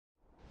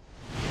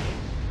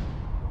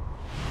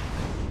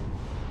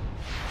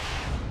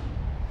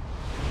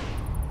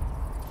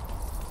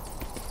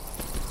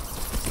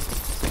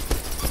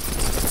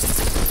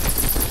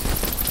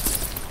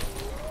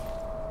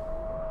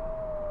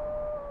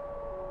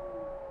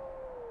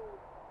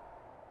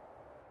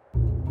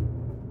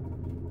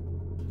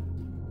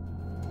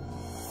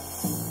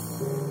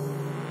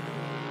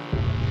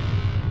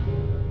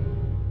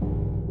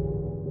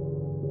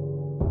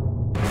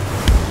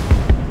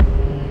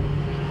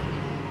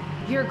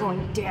You're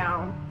going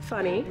down.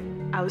 Funny,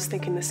 I was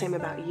thinking the same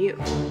about you.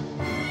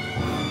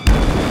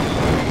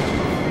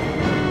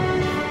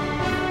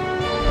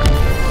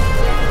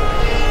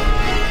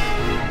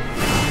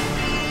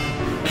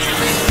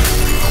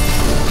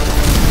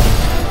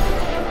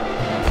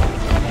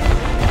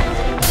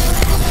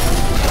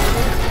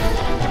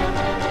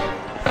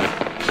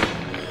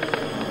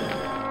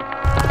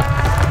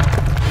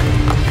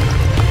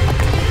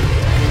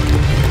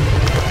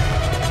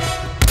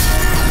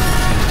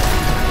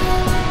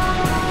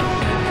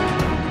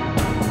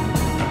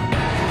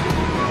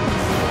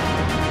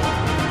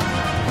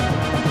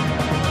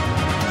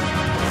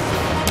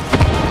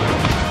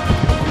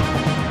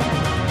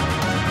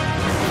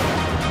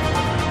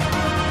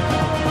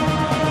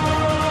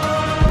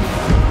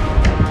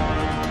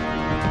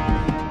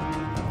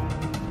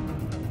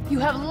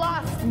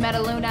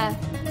 Metaluna,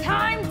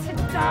 time to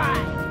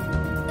die!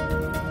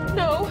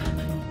 No!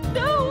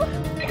 No!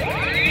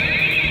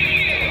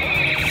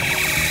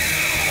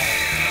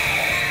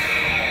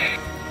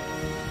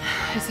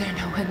 Is there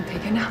no one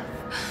big enough,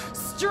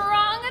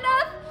 strong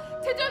enough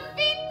to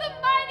defeat the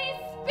mighty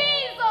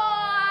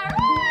Spazor?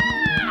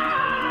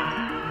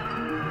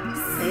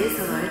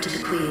 Spazor to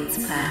the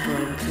Queen's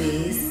platform,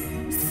 please.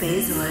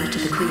 Spazor to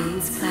the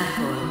Queen's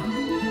platform.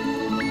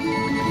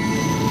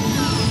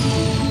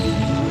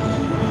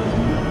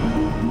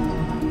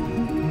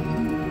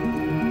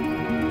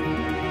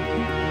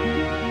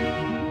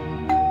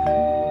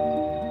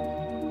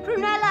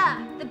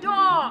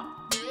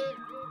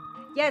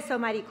 Yes, oh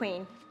mighty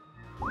queen.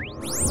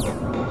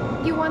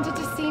 You wanted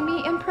to see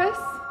me, Empress?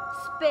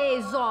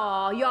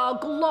 Spazor, your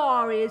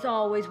glory is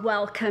always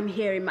welcome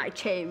here in my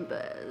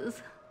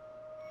chambers.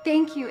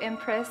 Thank you,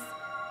 Empress.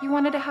 You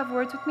wanted to have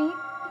words with me?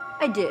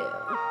 I do.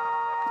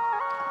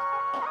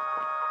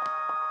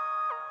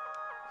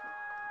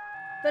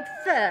 But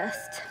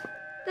first,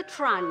 the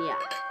Tranya.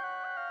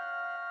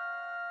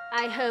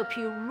 I hope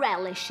you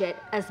relish it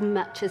as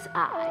much as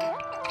I.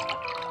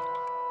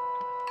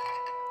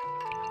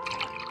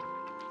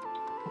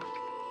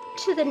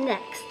 To the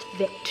next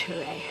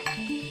victory.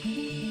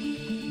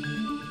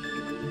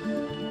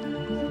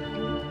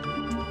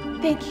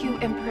 Thank you,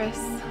 Empress.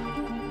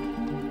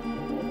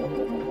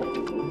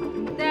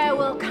 There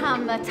will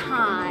come a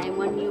time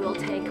when you will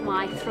take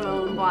my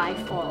throne by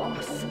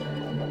force,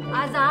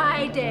 as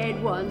I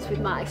did once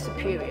with my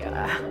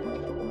superior.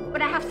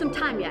 But I have some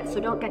time yet, so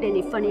don't get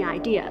any funny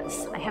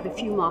ideas. I have a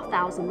few more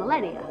thousand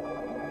millennia.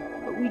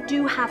 But we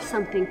do have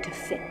something to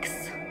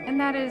fix. And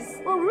that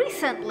is? Well,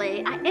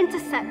 recently, I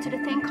intercepted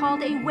a thing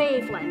called a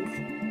wavelength,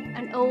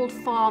 an old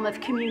form of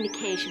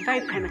communication,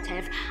 very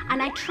primitive,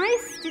 and I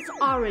traced its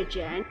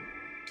origin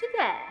to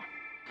there.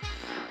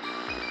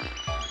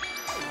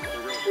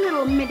 A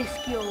little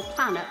minuscule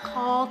planet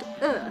called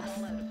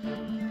Earth,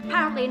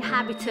 apparently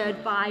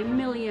inhabited by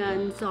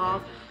millions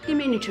of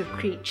diminutive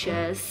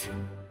creatures,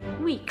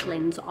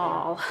 weaklings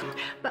all.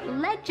 But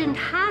legend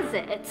has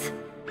it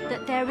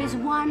that there is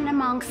one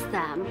amongst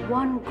them,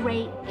 one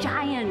great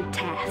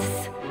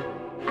giantess.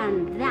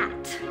 And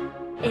that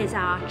is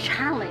our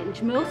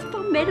challenge, most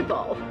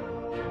formidable.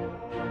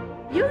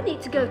 You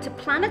need to go to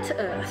planet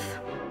Earth,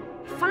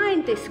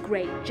 find this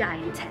great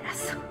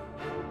giantess,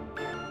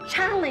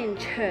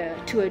 challenge her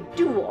to a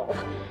duel,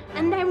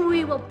 and then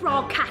we will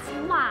broadcast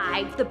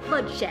live the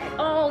bloodshed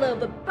all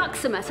over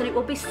Buxomus, and it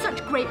will be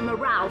such great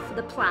morale for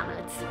the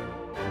planet.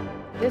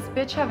 This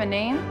bitch have a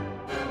name?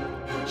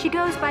 She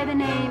goes by the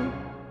name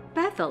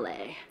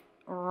Beverly.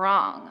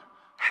 Wrong.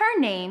 Her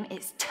name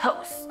is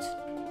Toast.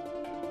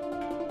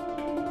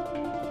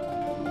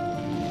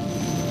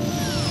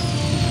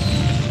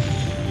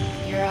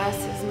 Your ass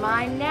is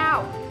mine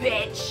now,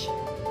 bitch.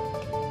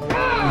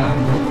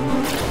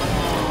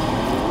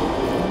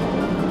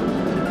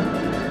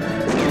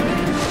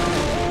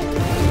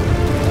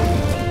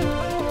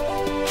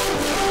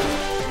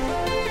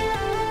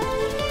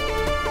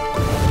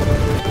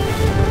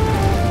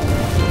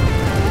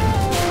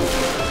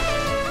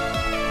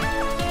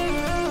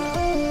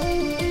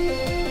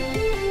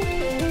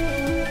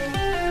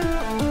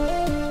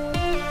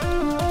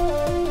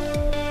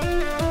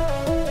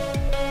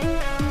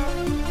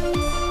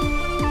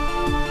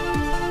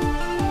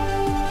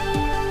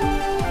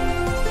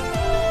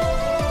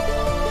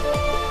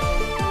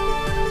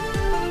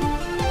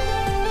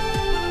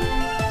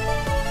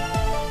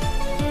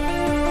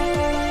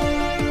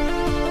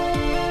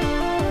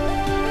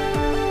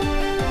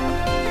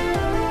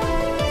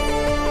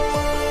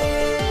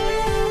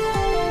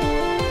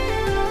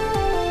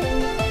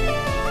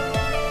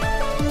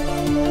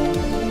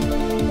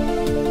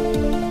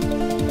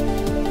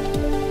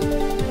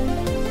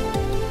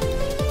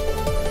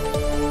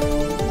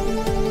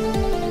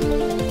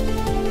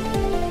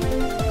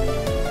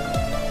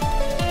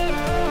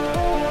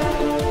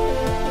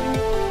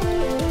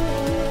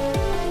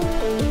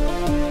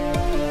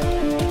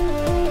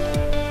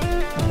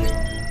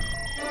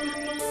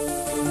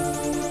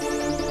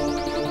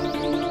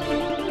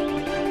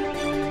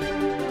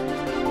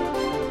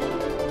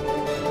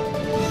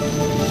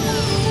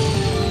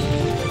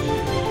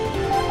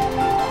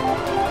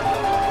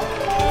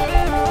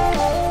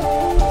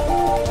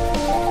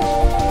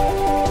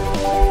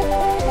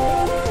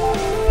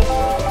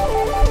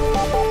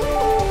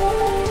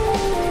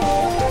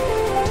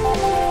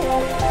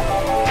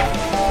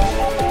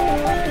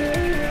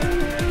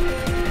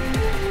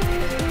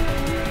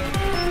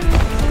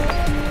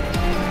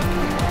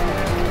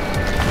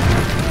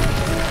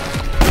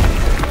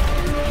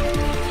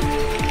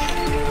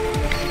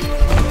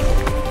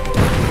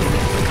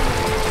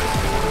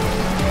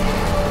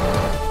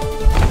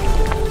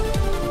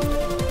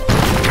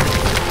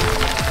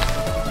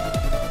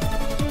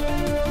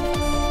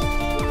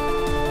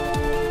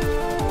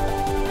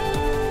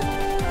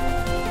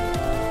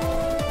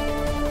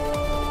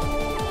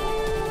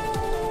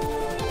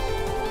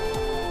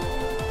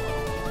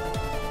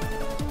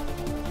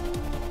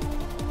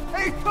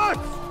 Hey,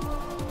 Toots!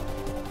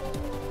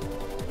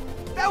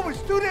 That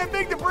was too damn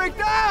big to break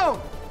down!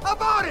 How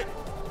about it?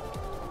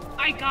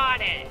 I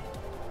got it.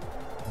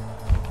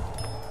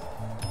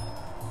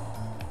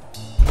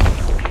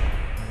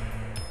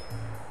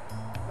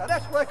 Now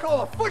that's what I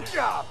call a foot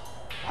job!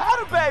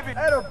 Had a baby!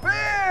 Had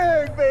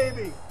a big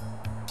baby!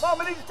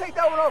 Mama needs to take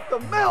that one off the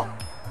milk!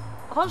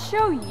 I'll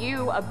show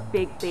you a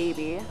big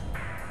baby.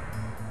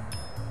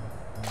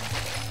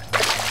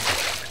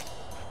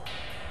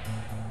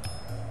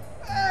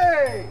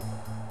 Hey!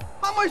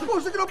 How am I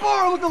supposed to get a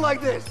bar looking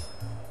like this?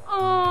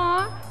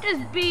 Aw, does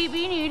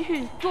baby need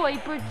his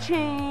diaper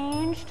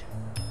changed?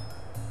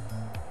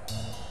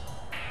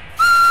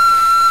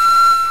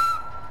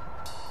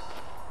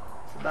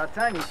 It's about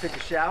time you took a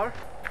shower.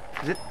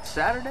 Is it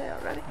Saturday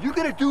already? You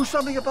gonna do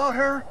something about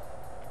her?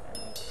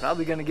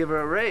 Probably gonna give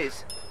her a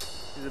raise.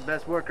 She's the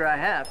best worker I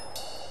have.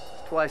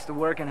 It's twice the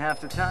work and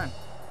half the time.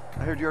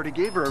 I heard you already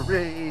gave her a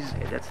raise.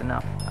 Hey, that's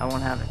enough. I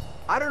won't have it.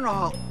 I don't know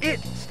how it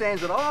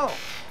stands at all.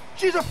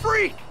 She's a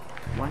freak!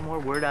 One more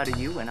word out of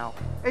you and I'll...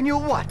 And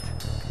you'll what?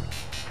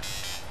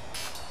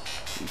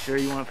 You sure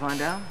you want to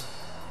find out?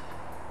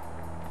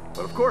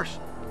 But of course.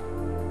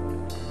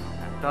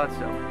 I thought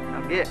so.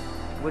 Now get.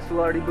 Whistle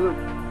already blew.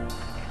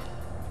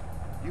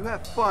 You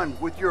have fun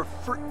with your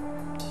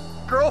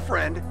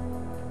girlfriend.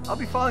 I'll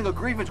be filing a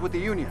grievance with the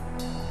union.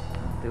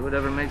 Do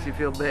whatever makes you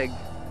feel big.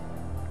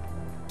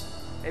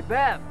 Hey,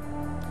 Bev.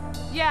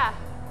 Yeah.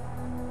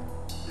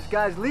 This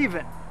guy's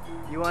leaving.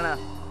 You wanna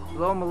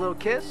blow him a little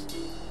kiss?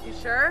 You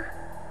sure?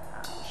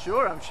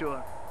 Sure, I'm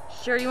sure.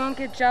 Sure you won't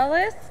get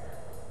jealous?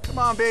 Come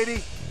on,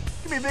 baby.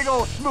 Give me a big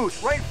old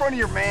smooch right in front of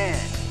your man.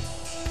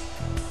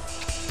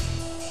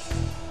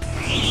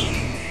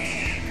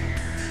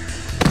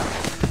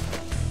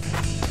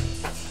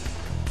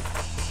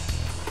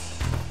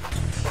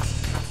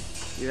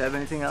 You have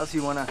anything else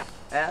you wanna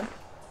add?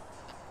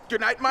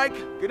 Good night, Mike.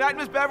 Good night,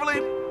 Miss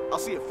Beverly. I'll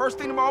see you first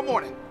thing tomorrow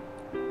morning.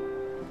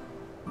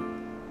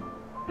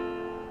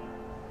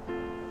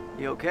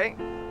 You okay?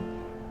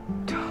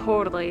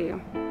 Totally.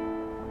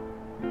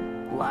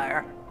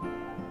 Liar.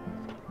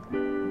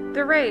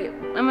 They're right.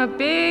 I'm a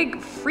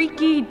big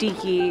freaky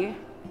deaky.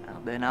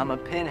 Well, then I'm a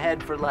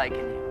pinhead for liking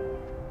you.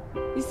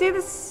 You say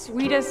the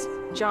sweetest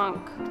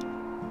junk.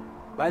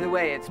 By the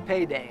way, it's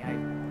payday.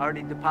 I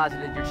already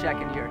deposited your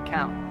check into your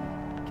account.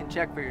 You can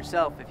check for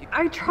yourself if you...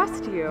 I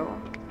trust you.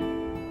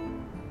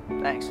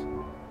 Thanks.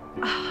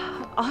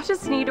 I'll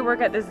just need to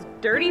work at this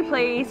dirty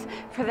place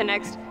for the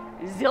next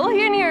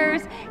zillion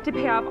years to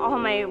pay off all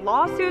my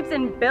lawsuits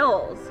and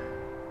bills.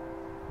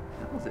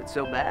 Was it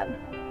so bad?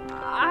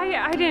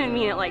 I didn't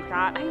mean it like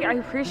that. I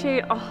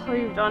appreciate all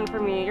you've done for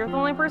me. You're the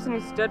only person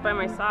who stood by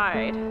my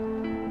side.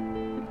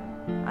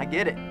 I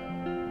get it.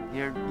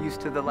 You're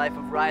used to the life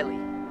of Riley.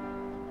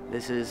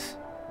 This is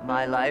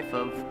my life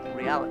of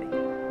reality.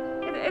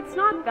 It's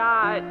not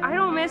that. I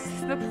don't miss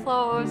the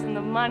clothes and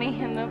the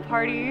money and the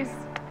parties.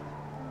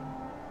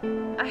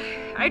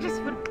 I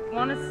just would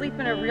want to sleep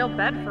in a real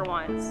bed for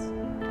once.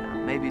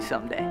 Maybe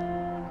someday.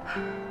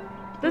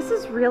 This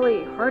is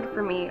really hard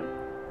for me.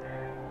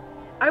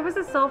 I was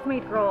a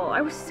self-made girl.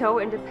 I was so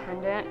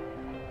independent.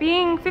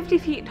 Being 50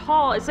 feet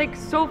tall is like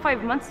so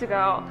 5 months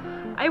ago.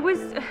 I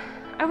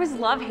was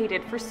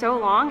love-hated for so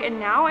long, and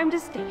now I'm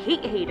just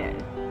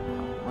hate-hated.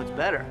 What's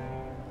better?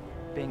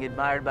 Being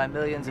admired by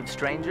millions of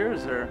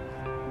strangers, or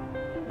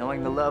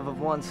knowing the love of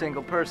one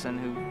single person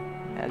who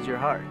has your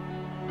heart?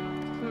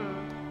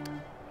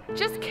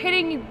 Just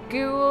kidding, you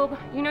goob.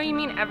 You know you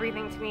mean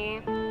everything to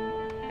me.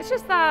 It's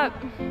just that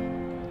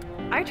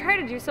I try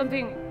to do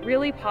something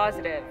really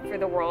positive for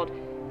the world,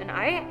 and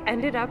I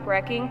ended up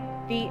wrecking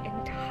the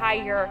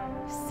entire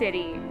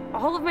city.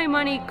 All of my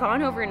money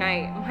gone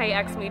overnight. My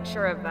ex made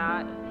sure of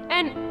that.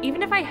 And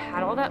even if I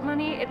had all that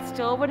money, it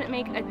still wouldn't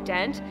make a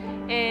dent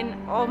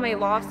in all my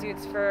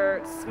lawsuits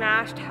for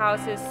smashed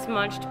houses,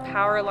 smudged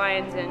power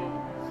lines,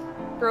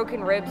 and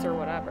broken ribs or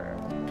whatever.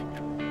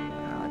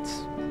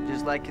 It's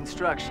just like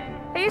construction.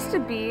 I used to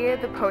be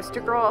the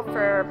poster girl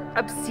for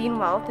obscene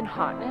wealth and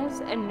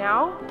hotness, and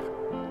now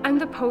I'm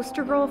the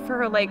poster girl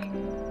for like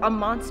a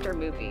monster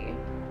movie.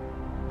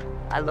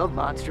 I love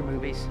monster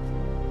movies.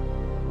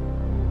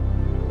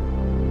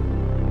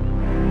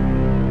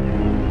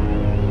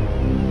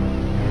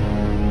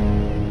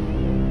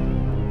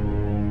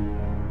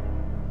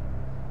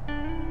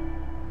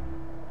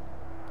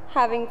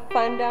 Having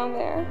fun down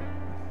there?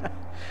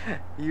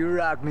 You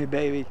rock me,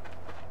 baby.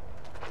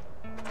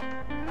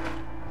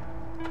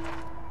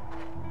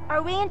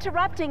 Are we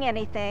interrupting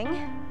anything?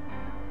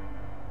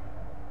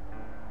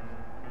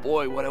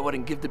 Boy, what I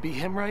wouldn't give to be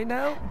him right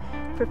now.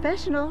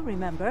 Professional,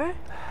 remember?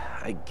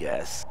 I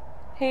guess.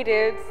 Hey,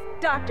 dudes.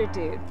 Dr.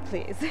 Dude,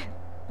 please.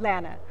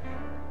 Lana.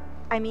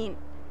 I mean...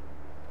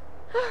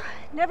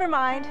 Never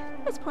mind.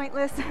 It's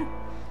pointless.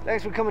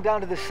 Thanks for coming down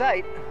to the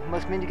site.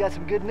 Must mean you got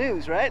some good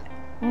news, right?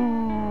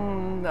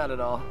 Not at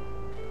all.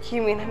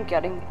 You mean I'm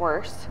getting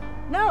worse?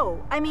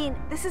 No, I mean,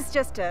 this is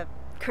just a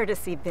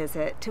courtesy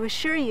visit to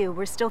assure you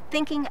we're still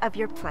thinking of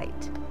your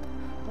plight.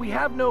 we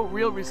have no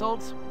real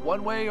results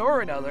one way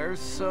or another,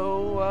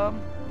 so,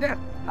 yeah,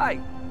 hi.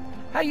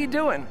 How you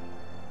doing?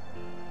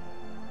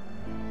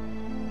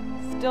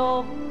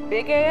 Still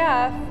big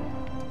AF.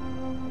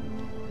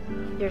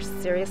 You're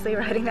seriously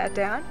writing that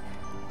down?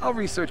 I'll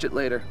research it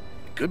later.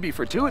 It could be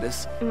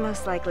fortuitous.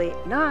 Most likely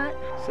not.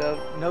 So,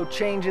 no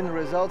change in the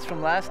results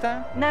from last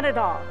time? None at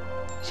all.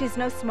 She's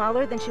no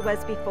smaller than she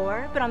was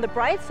before, but on the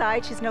bright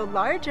side, she's no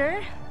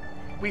larger.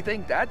 We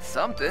think that's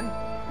something.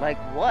 Like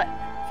what?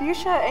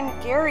 Fuchsia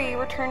and Gary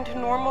returned to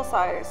normal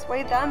size.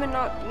 Why them and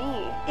not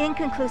me?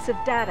 Inconclusive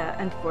data,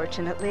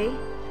 unfortunately.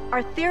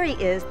 Our theory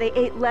is they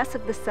ate less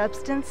of the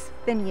substance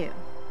than you.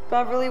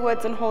 Beverly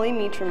Woods and Holy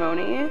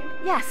Matrimony.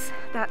 Yes,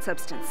 that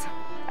substance.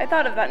 I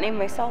thought of that name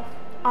myself.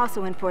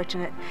 Also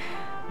unfortunate.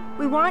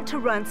 We want to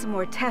run some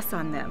more tests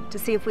on them to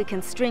see if we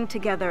can string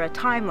together a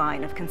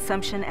timeline of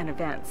consumption and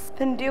events.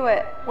 Then do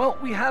it. Well,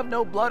 we have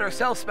no blood or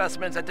cell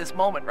specimens at this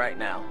moment right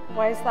now.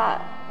 Why is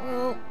that?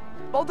 Well,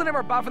 both of them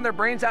are buffing their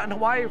brains out in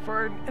Hawaii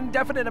for an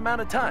indefinite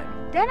amount of time.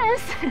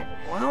 Dennis!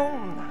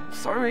 Well,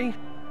 sorry.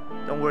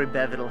 Don't worry,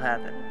 Bev, it'll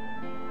happen.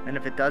 And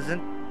if it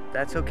doesn't,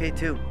 that's okay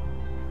too.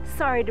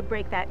 Sorry to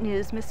break that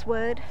news, Miss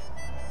Wood.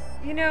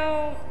 You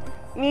know,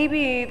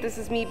 maybe this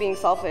is me being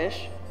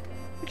selfish,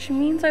 which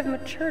means I've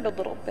matured a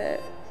little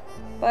bit.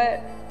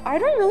 But I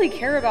don't really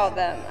care about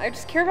them. I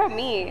just care about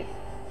me.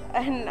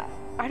 And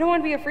I don't want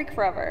to be a freak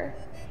forever.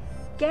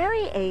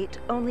 Gary ate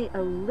only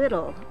a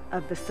little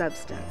of the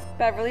substance.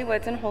 Beverly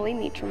Woods and Holy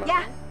Matrimony.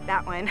 Yeah,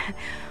 that one.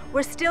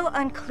 We're still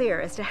unclear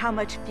as to how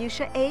much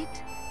Fuchsia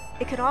ate.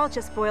 It could all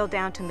just boil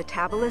down to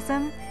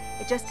metabolism.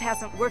 It just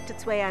hasn't worked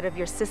its way out of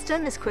your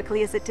system as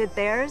quickly as it did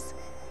theirs.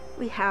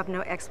 We have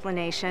no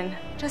explanation,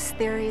 just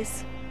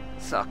theories.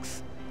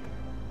 Sucks.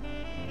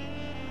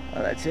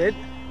 Well, that's it.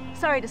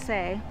 Sorry to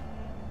say.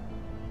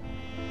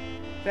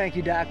 Thank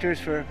you, doctors,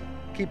 for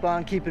keep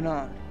on keeping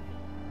on.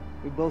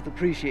 We both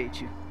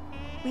appreciate you.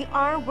 We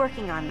are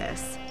working on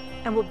this,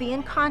 and we'll be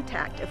in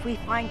contact if we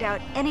find out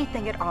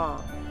anything at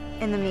all.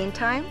 In the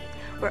meantime,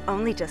 we're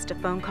only just a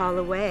phone call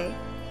away.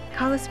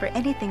 Call us for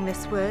anything,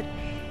 Miss Wood,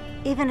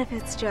 even if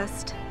it's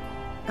just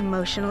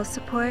emotional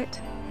support.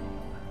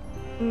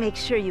 Make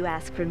sure you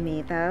ask for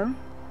me, though.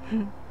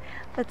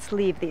 Let's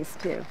leave these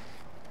two.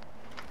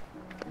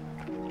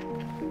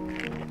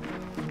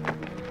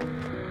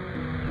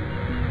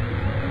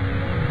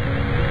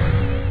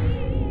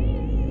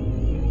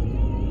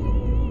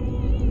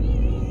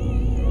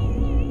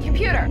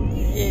 Computer.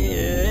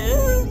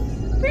 Yeah?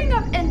 Bring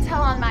up intel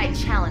on my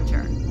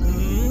challenger.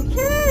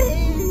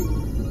 Okay.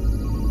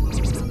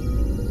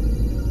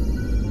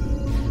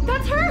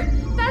 That's her!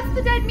 That's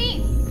the dead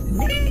meat!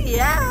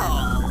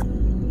 Yeah.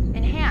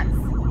 Enhance.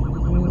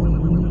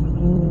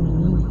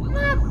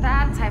 Not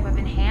that type of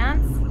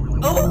enhance.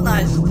 Oh,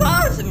 my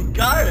stars and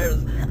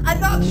garters! I'm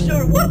not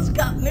sure what's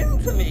gotten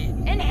into me.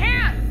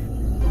 Enhance!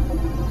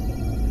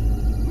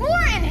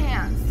 More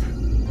enhance!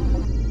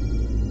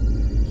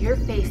 Your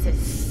face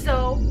is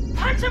so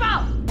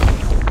punchable!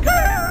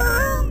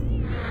 Girl!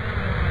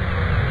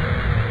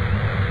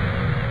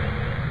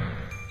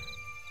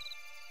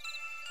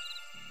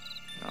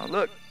 Oh,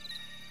 look.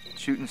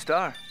 Shooting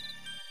star.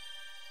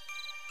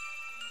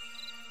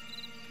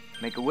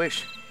 Make a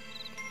wish.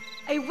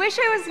 I wish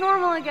I was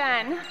normal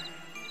again.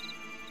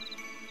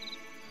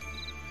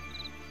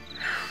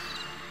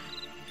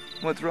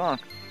 What's wrong?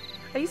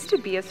 I used to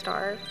be a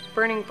star,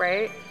 burning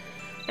bright,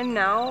 and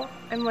now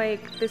I'm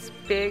like this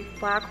big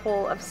black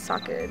hole of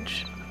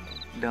suckage.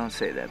 Don't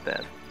say that,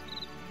 Bev.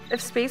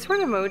 If space were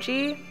an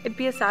emoji, it'd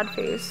be a sad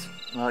face.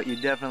 Well, you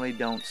definitely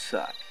don't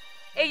suck.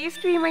 It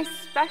used to be my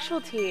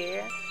specialty.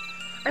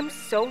 I'm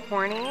so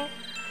horny,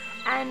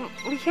 and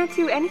we can't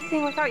do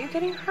anything without you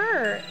getting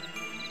hurt.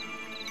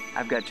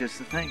 I've got just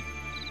the thing.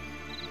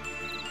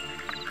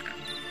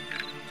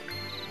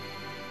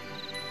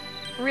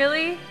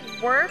 Really?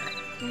 Work?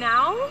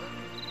 Now?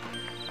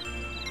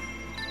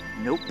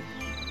 Nope.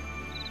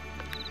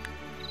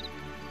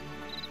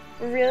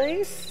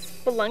 Really?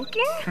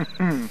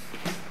 Spelunking?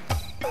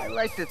 I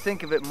like to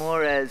think of it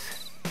more as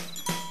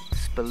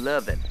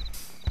spelovin'.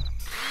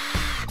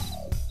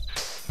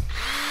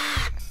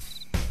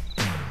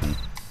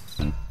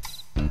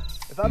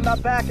 If I'm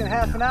not back in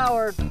half an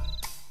hour,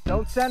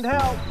 don't send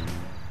help.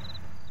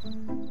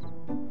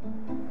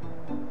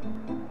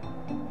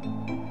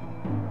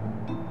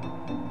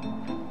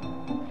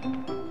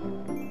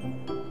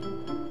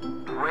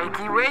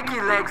 Wakey, wakey,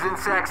 legs and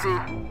sexy.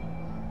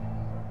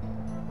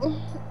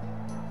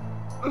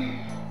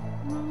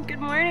 Good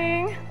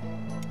morning.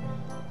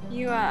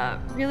 You,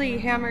 really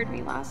hammered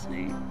me last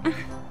night.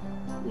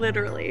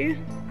 Literally.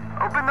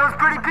 Open those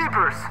pretty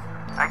peepers.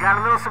 I got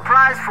a little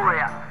surprise for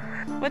you.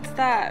 What's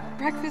that?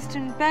 Breakfast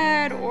in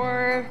bed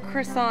or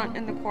croissant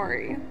in the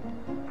quarry?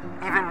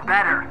 Even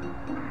better.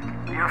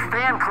 Your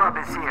fan club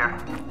is here.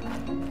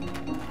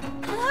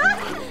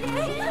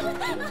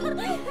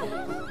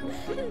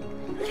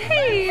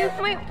 Hey,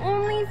 my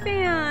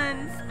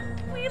OnlyFans.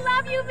 We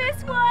love you,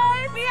 Miss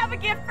Wood. We have a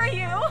gift for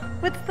you.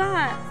 What's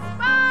that?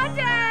 Spa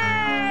day!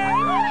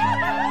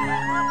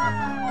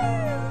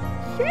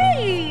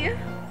 Hey!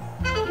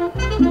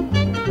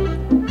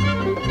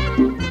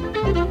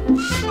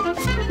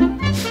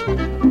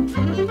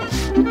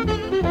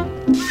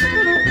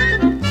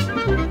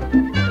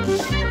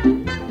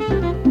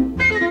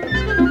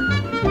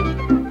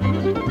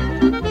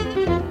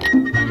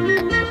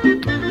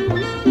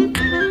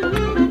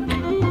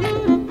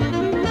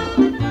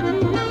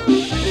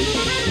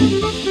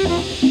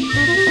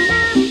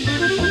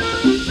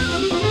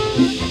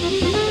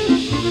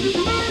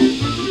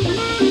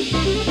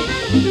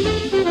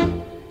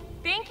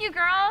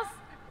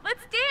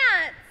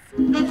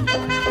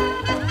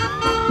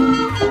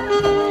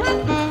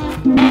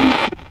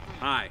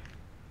 Hi,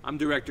 I'm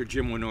director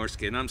Jim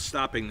Wynorski, and I'm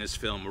stopping this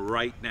film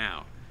right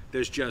now.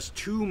 There's just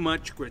too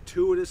much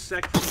gratuitous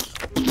sex.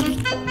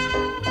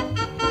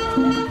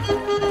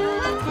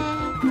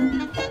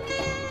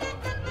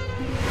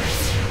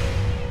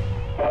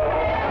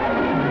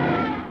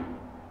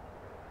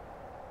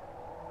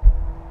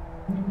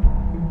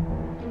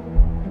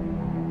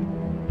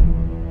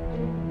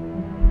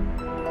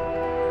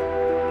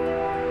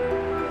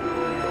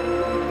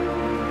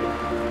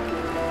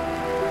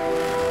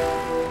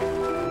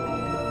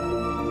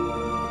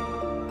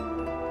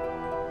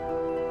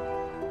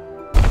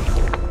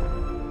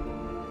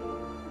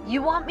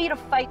 You want me to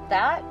fight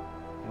that?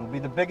 It'll be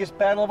the biggest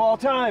battle of all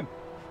time.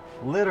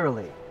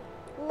 Literally.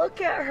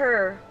 Look at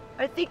her.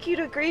 I think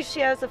you'd agree she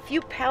has a few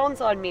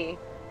pounds on me.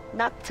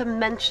 Not to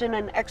mention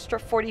an extra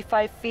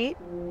 45 feet.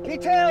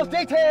 Details,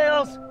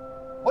 details!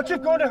 Once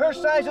you've grown to her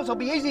size, this will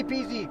be easy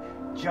peasy.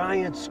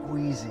 Giant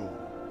squeezy.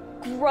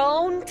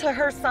 Grown to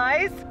her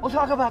size? We'll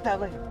talk about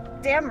that later.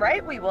 Damn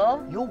right we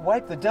will. You'll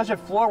wipe the desert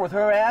floor with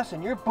her ass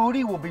and your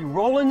booty will be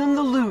rolling in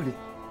the looty.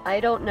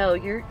 I don't know.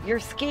 Your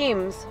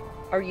schemes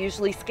are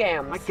usually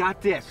scams. I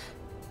got this.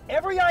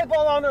 Every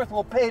eyeball on Earth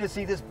will pay to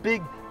see this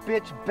big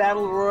bitch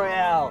battle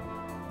royale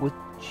with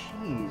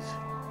cheese.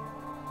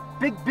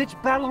 Big bitch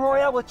battle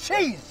royale with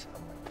cheese!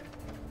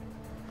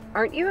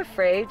 Aren't you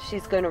afraid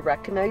she's going to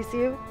recognize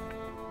you?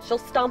 She'll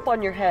stomp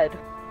on your head.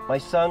 My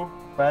son,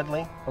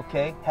 Bradley,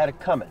 okay, had it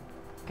coming,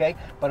 okay?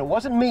 But it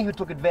wasn't me who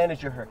took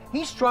advantage of her.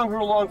 He strung her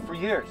along for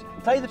years.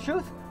 To tell you the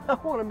truth, I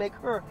want to make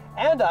her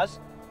and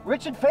us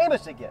rich and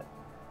famous again.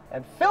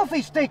 And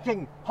filthy,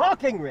 stinking,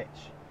 honking rich.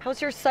 How's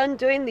your son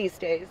doing these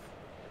days?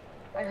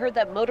 I heard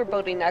that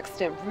motorboating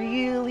accident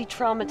really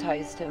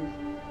traumatized him.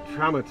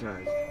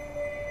 Traumatized?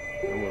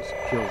 Almost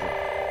kills him.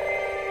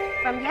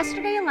 From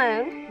yesterday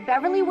alone,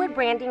 Beverly Wood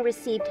Branding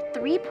received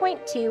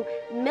 3.2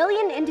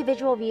 million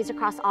individual views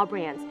across all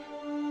brands.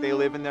 They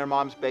live in their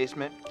mom's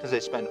basement because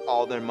they spend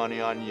all their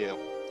money on you.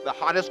 The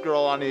hottest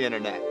girl on the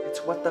internet. It's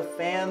what the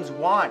fans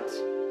want.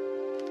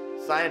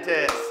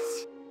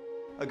 Scientists.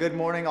 A good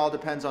morning all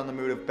depends on the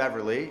mood of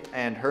Beverly,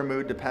 and her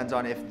mood depends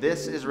on if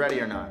this is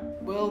ready or not.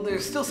 Well,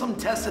 there's still some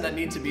testing that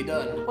needs to be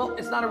done. Well,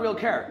 it's not a real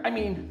carrot. I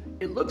mean,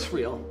 it looks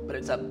real, but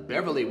it's a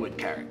Beverly Wood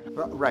carrot.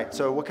 Right,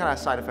 so what kind of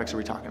side effects are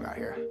we talking about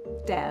here?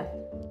 Death.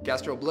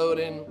 Gastro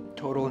bloating.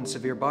 Total and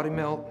severe body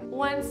melt.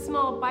 One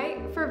small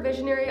bite for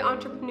visionary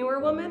entrepreneur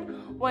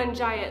woman, one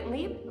giant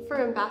leap for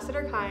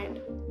ambassador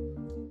kind.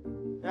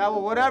 Yeah,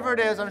 well, whatever it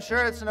is, I'm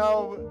sure it's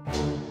no...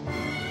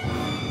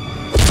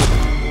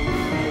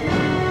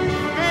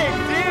 big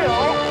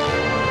deal!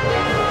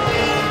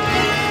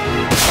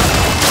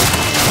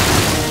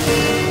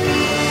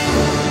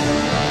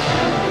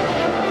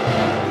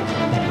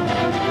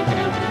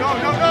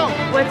 No!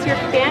 What's your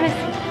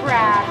fantasy,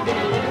 Bradley?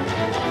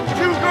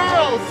 2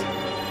 girls!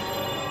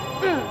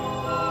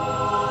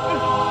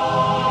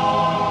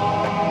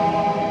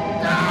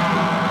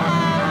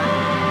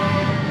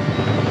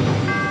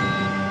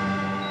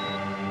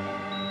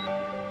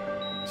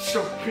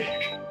 So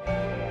big.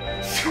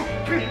 So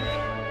big.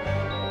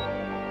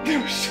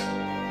 They're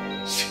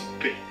so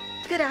big.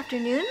 Good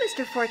afternoon,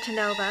 Mr.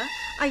 Fortunova.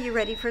 Are you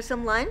ready for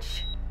some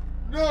lunch?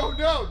 No!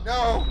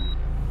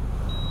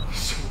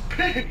 So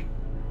big.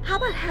 How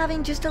about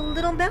having just a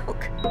little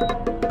milk?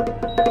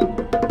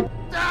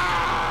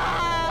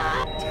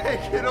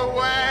 Take it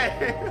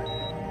away!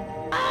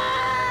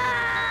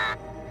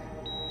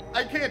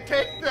 I can't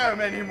take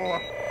them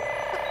anymore.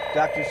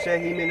 Doctors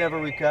say he may never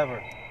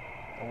recover.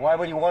 And why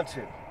would he want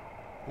to?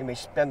 He may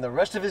spend the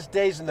rest of his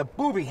days in the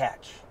booby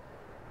hatch.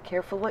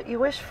 Careful what you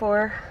wish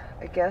for,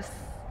 I guess.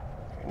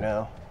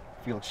 Now,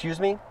 if you'll excuse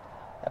me,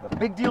 I have a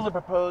big deal to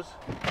propose.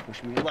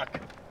 Wish me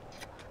luck.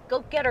 Go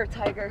get her,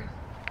 Tiger.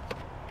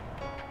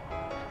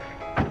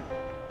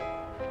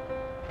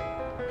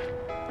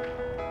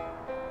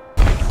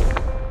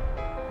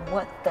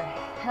 What the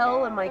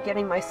hell am I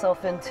getting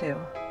myself into?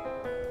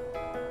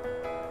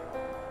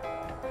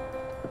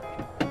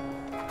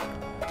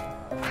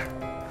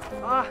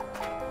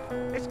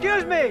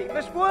 Excuse me,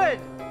 Miss Wood.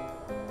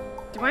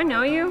 Do I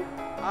know you?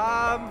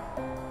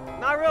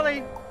 Not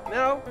really,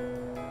 no.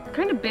 You're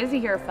kind of busy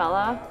here,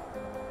 fella.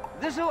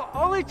 This'll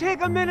only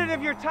take a minute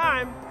of your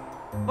time,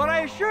 but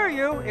I assure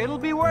you, it'll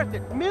be worth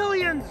it.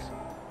 Millions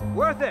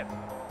worth it.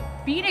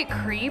 Beat it,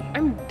 creep.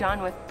 I'm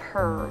done with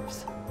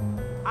pervs.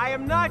 I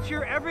am not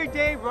your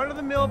everyday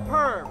run-of-the-mill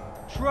perv.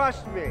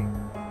 Trust me.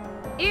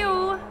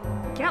 Ew.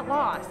 get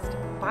lost.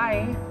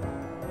 Bye.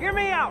 Hear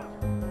me out!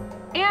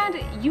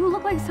 And you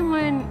look like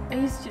someone I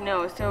used to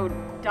know, so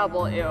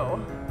double ew.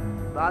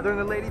 Bothering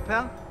the lady,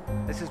 pal?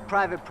 This is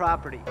private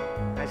property.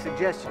 I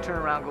suggest you turn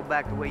around and go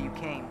back the way you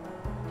came.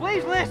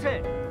 Please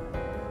listen!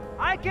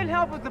 I can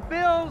help with the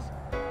bills,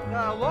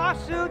 the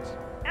lawsuits,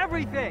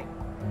 everything.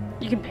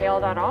 You can pay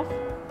all that off?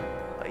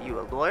 Are you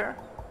a lawyer?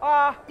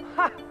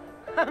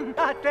 I'm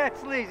not that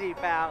sleazy,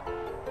 pal.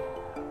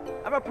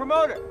 I'm a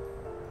promoter.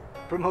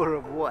 Promoter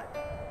of what?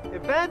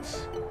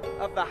 Events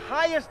of the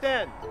highest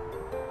end.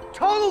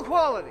 Total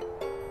quality.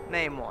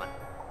 Name one.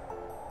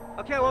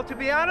 Okay, well, to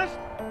be honest,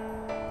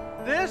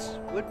 this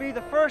would be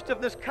the first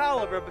of this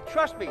caliber, but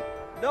trust me,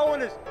 no one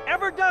has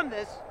ever done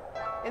this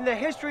in the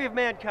history of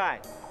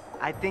mankind.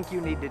 I think you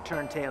need to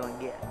turn tail and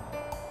get.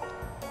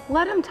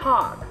 Let him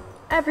talk.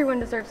 Everyone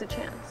deserves a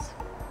chance.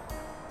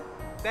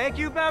 Thank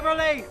you,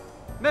 Beverly.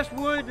 Miss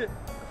Wood.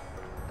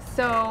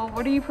 So,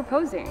 what are you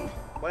proposing?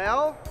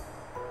 Well,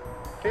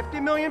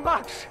 50 million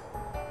bucks.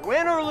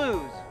 Win or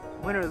lose.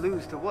 Win or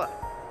lose to what?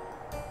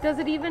 Does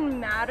it even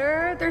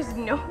matter? There's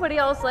nobody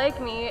else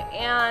like me,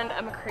 and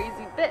I'm a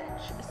crazy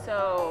bitch,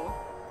 so...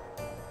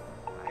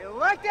 I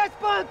like that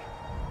spunk!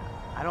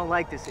 I don't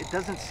like this. It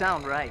doesn't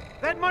sound right.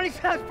 That money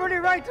sounds pretty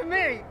right to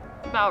me.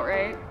 About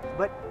right.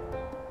 But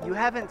you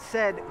haven't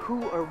said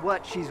who or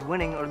what she's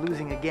winning or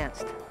losing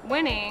against.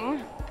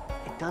 Winning?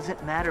 It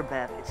doesn't matter,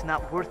 Bev. It's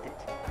not worth it.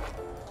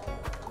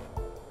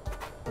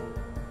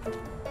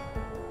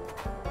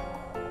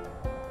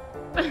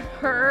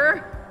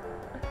 Her?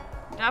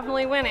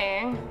 Definitely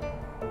winning.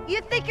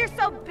 You think you're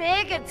so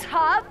big and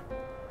tough?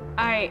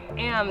 I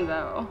am,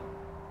 though.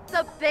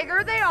 The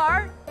bigger they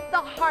are,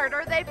 the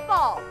harder they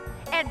fall.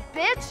 And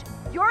bitch,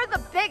 you're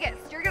the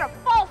biggest. You're gonna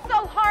fall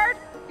so hard,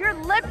 your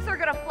lips are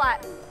gonna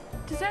flatten.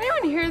 Does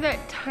anyone hear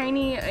that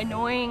tiny,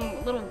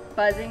 annoying little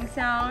buzzing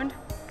sound?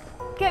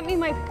 Get me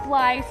my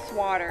fly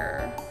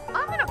swatter.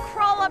 I'm gonna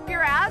crawl up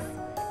your ass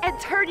and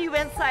turn you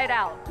inside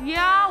out.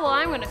 Yeah, well,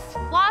 I'm gonna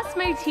floss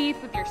my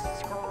teeth with your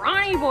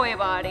scrawny boy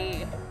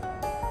body.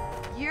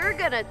 You're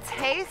gonna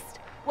taste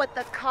what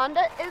the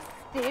conda is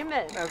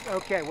steaming.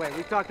 Okay, wait,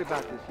 we talked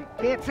about this. You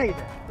can't say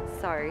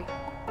that. Sorry.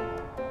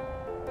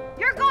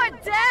 You're going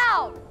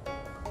down!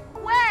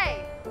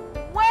 Way,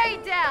 way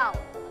down.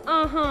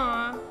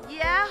 Uh-huh.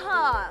 Yeah,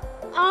 huh.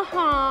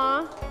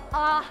 Uh-huh.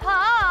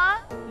 Uh-huh.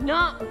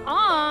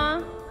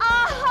 Nuh-uh.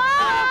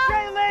 Uh-huh.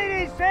 Okay,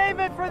 ladies, save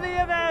it for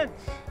the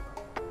events.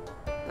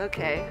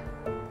 Okay.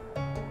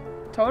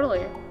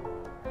 Totally.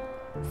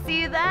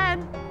 See you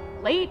then.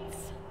 Late.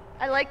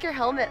 I like your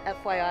helmet,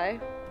 FYI.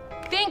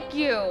 Thank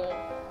you.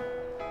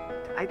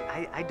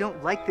 I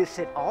don't like this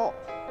at all.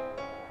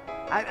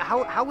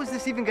 How is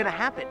this even gonna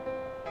happen?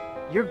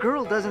 Your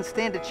girl doesn't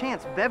stand a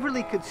chance.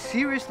 Beverly could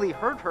seriously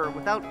hurt her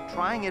without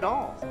trying at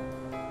all.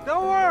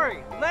 Don't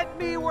worry. Let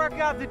me work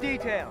out the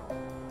details.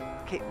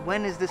 Okay,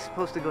 when is this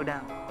supposed to go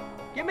down?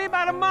 Give me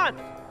about a month.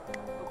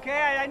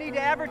 Okay, I need to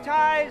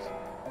advertise,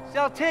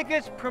 sell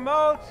tickets,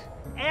 promote.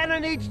 Anna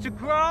needs to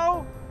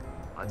grow.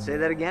 I'd say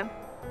that again.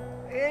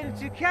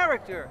 Into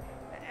character.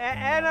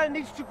 Anna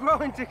needs to grow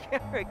into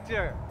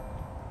character.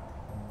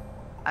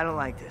 I don't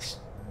like this.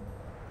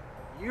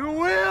 You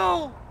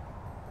will!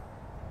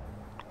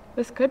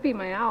 This could be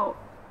my out.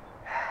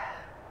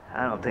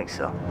 I don't think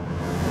so.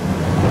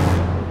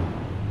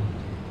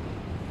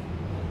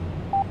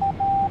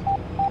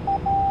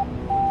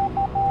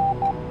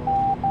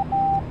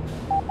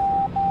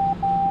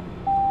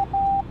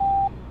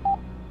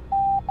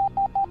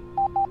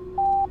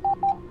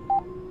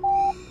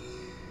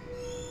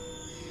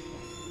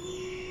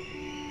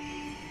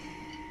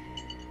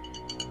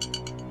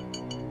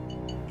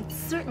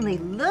 Certainly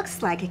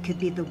looks like it could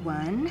be the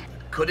one.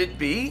 Could it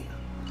be?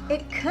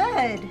 It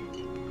could.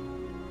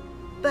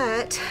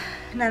 But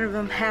none of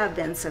them have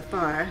been so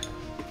far.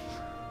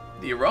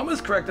 The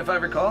aroma's correct if I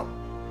recall.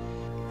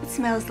 It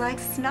smells like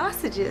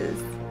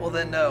sausages. Well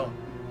then no.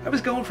 I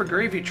was going for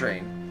gravy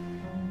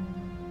train.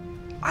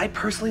 I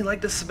personally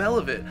like the smell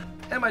of it.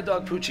 And my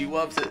dog Poochie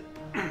loves it.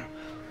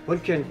 When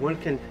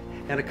can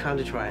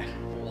Anaconda try it?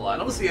 Well, I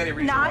don't see any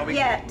reason why we Not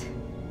yet.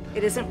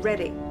 It isn't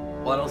ready.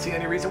 Well, I don't see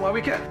any reason why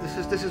we can't.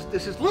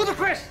 This is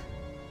ludicrous!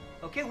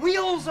 Okay,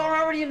 wheels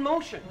are already in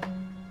motion.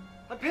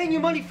 I'm paying you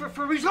money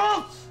for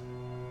results!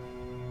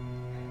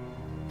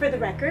 For the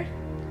record,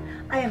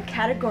 I am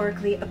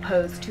categorically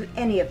opposed to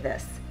any of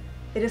this.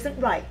 It isn't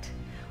right.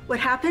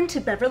 What happened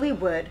to Beverly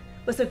Wood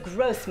was a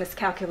gross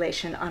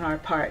miscalculation on our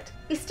part.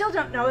 We still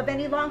don't know of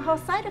any long-haul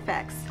side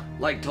effects.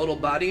 Like total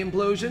body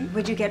implosion?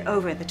 Would you get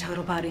over the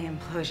total body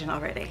implosion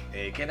already?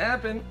 It can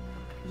happen.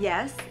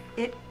 Yes,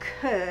 it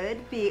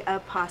could be a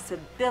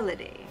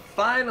possibility.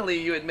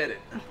 Finally, you admit it.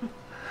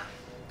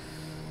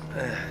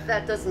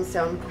 That doesn't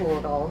sound cool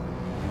at all.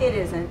 It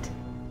isn't.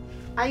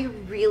 I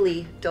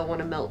really don't want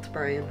to melt,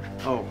 Brian.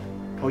 Oh,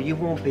 you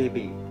won't,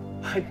 baby.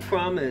 I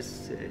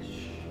promise.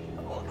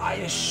 Well, I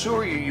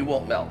assure you, you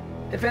won't melt.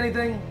 If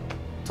anything,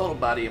 total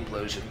body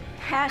implosion.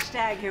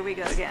 Hashtag here we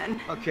go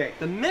again. Okay,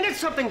 the minute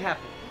something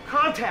happens,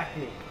 contact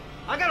me.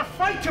 I got a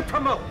fight to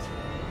promote.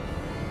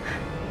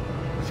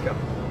 go.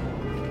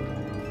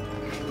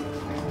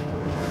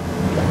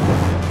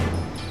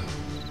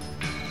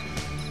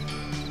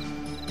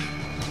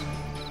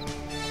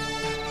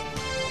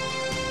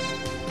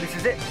 This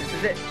is it. This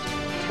is it.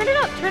 Turn it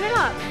up, turn it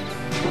up.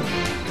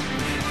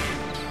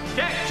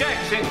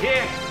 Jackson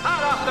here,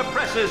 hot off the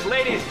presses,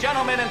 ladies,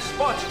 gentlemen, and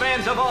sports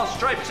fans of all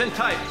stripes and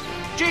types.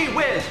 Gee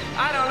whiz,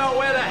 I don't know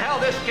where the hell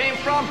this came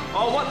from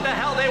or what the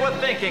hell they were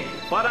thinking,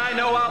 but I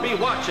know I'll be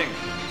watching.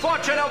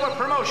 Fortune Over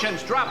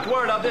Promotions dropped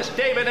word of this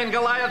David and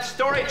Goliath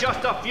story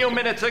just a few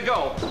minutes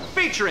ago,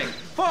 featuring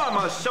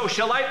former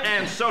socialite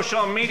and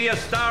social media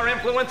star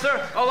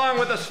influencer, along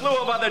with a slew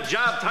of other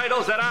job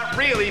titles that aren't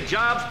really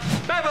jobs,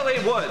 Beverly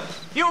Woods.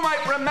 You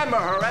might remember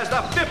her as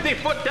the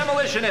 50-foot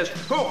demolitionist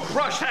who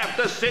crushed half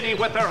the city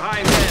with her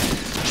hind end.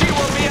 She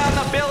will be on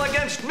the bill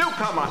against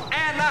newcomer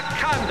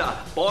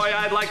Anaconda. Boy,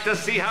 I'd like to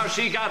see how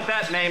she got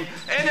that name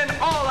in an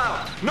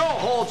all-out,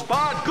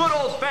 no-holds-barred, good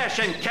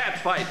old-fashioned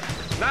catfight.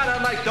 Not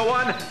unlike the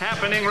one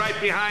happening right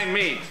behind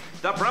me.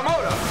 The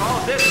promoter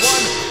calls this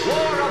one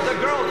War of the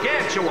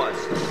Gargantuans.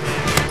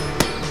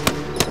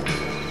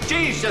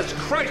 Jesus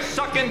Christ,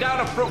 sucking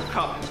down a fruit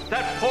cup.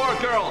 That poor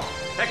girl.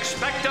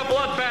 Expect a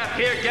bloodbath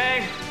here,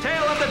 gang.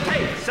 Tale of the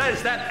tape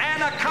says that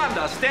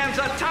Anaconda stands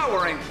a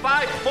towering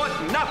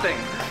 5'0".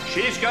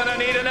 She's gonna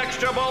need an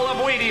extra bowl of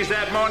Wheaties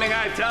that morning,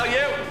 I tell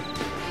you.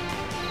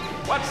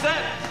 What's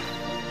that?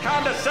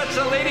 Conda sets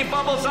a lady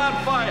bubbles on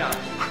fire.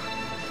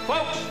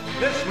 Folks,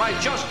 this might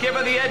just give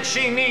her the edge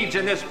she needs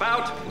in this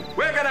bout.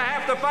 We're gonna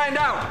have to find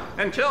out.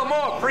 Until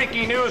more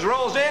freaky news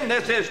rolls in,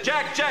 this is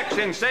Jack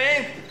Jackson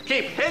saying,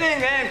 keep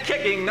hitting and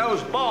kicking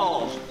those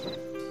balls.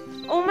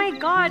 Oh my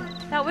God,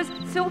 that was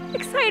so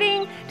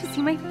exciting to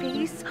see my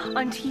face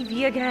on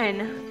TV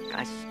again.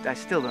 I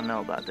still don't know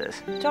about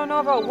this. Don't know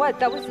about what?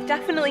 That was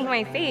definitely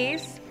my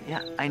face.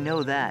 Yeah, I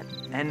know that.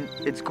 And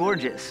it's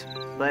gorgeous.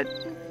 But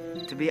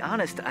to be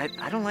honest,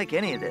 I don't like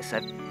any of this.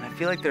 I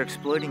feel like they're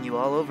exploiting you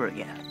all over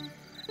again.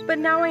 But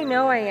now I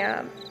know I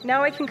am.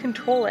 Now I can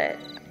control it.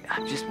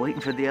 I'm just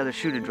waiting for the other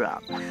shoe to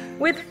drop.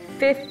 With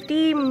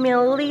 $50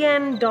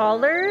 million,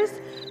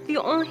 the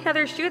only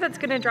other shoe that's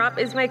gonna drop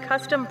is my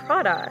custom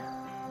Prada.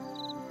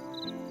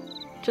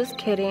 Just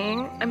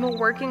kidding. I'm a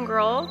working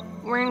girl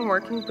wearing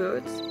working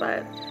boots,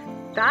 but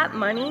that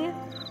money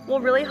will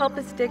really help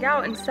us dig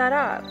out and set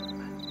up.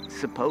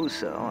 Suppose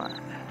so.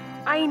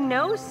 I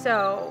know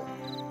so.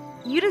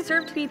 You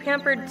deserve to be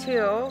pampered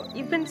too.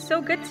 You've been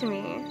so good to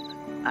me.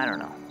 I don't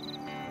know.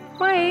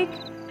 Mike,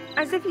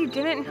 as if you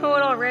didn't know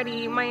it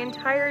already, my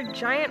entire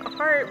giant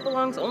heart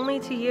belongs only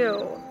to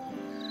you.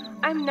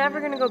 I'm never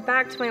gonna go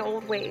back to my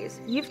old ways.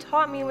 You've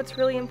taught me what's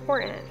really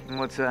important.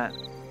 What's that?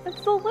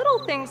 It's the little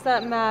things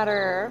that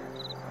matter.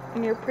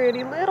 And you're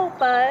pretty little,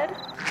 bud.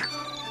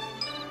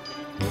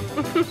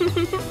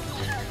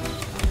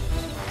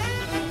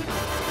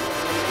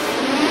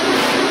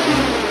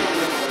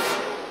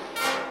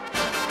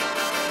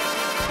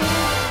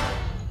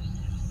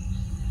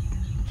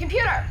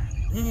 Computer!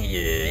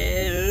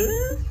 Yeah?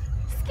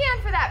 Scan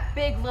for that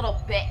big little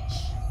bitch.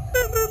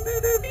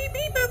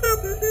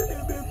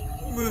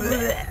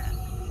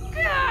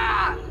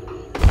 Gah!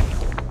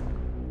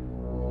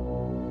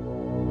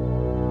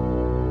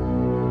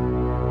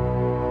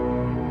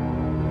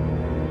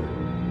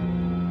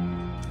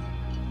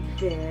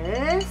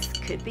 This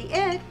could be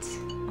it.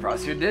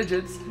 Cross your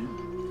digits.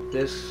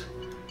 This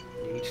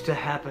needs to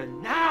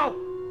happen now!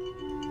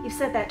 You've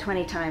said that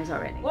 20 times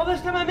already. Well,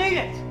 this time I mean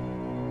it!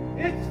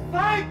 It's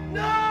fight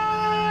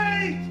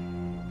night!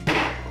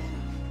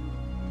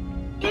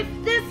 If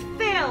this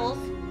fails,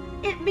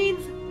 it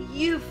means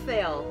you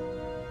fail.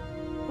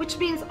 Which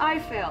means I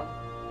fail.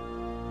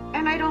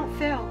 And I don't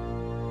fail.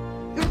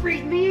 You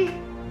read me?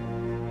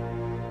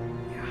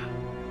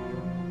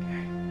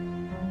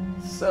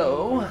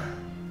 So,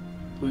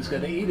 who's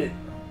gonna eat it?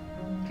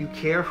 Do you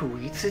care who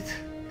eats it?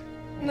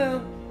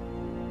 No.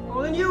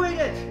 Well, then you eat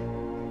it!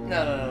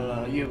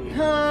 No, you eat it.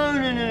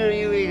 No,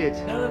 you eat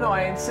it. No,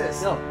 I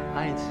insist. No,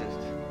 I insist.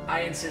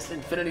 I insist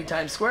infinity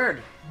times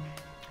squared.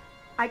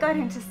 I got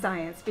into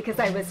science because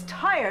I was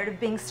tired of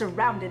being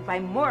surrounded by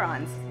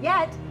morons.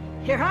 Yet,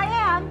 here I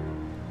am.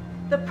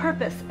 The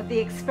purpose of the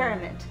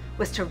experiment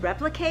was to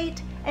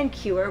replicate and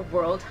cure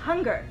world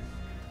hunger.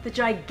 The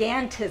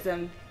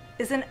gigantism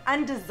is an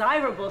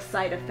undesirable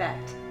side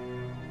effect.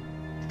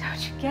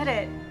 Don't you get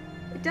it?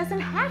 It doesn't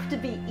have to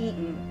be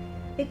eaten.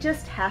 It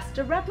just has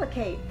to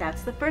replicate.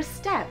 That's the first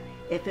step.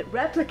 If it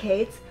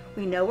replicates,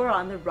 we know we're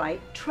on the right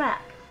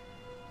track.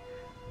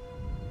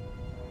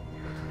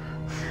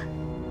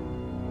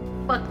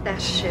 Fuck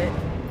that shit.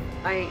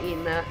 I ain't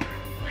eating that.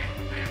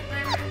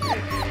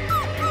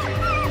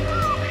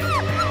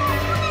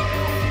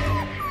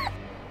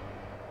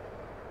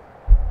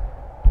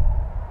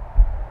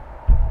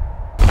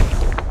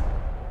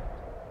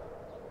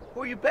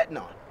 Who are you betting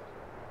on?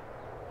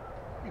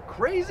 You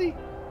crazy?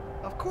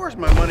 Of course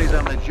my money's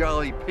on the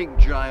jolly pink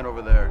giant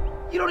over there.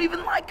 You don't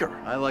even like her.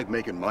 I like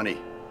making money.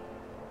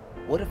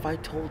 What if I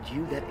told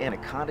you that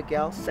Anaconda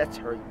gal sets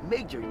her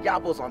major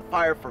yabos on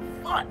fire for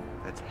fun?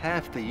 That's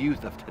half the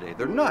youth of today.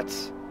 They're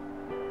nuts.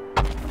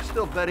 I'm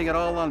still betting it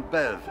all on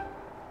Bev.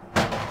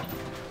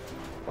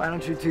 Why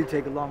don't you two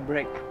take a long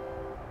break?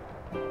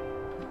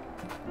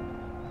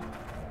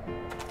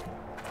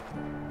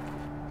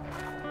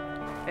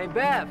 Hey,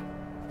 Bev.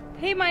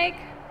 Hey, Mike.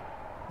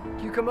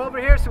 Can you come over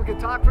here so we can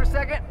talk for a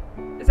second?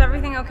 Is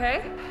everything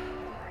okay?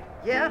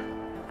 Yeah?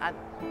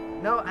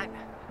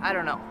 I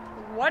don't know.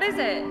 What is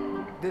it?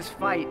 This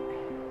fight.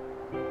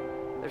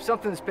 There's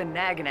something that's been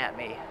nagging at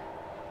me.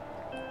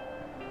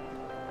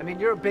 I mean,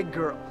 you're a big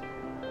girl.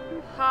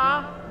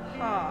 Ha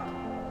ha.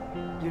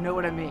 You know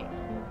what I mean.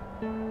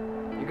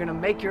 You're gonna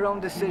make your own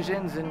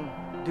decisions and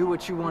do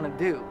what you want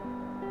to do.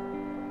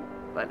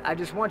 But I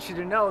just want you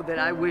to know that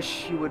I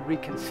wish you would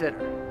reconsider.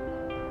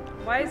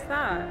 Why is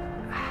that?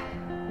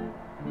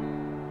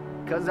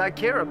 Because I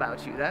care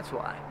about you, that's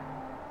why.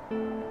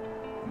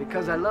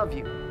 Because I love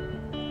you.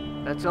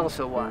 That's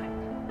also why.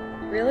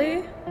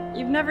 Really?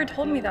 You've never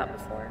told me that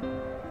before.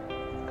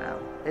 Well,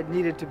 it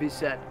needed to be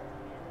said.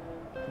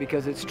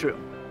 Because it's true.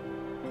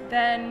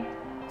 Then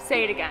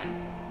say it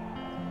again.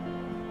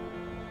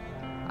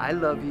 I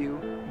love you,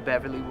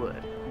 Beverly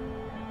Wood.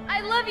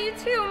 I love you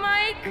too,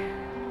 Mike!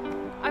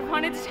 I've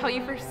wanted to tell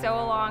you for so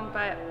long,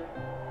 but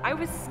I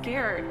was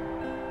scared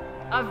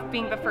of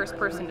being the first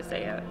person to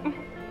say it.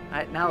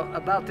 Now,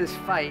 about this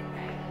fight.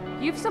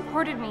 You've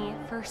supported me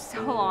for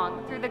so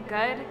long, through the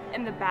good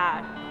and the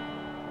bad.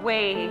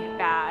 Way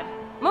bad.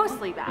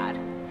 Mostly bad.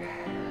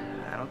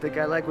 I don't think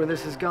I like where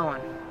this is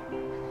going.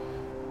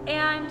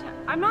 And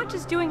I'm not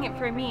just doing it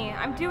for me,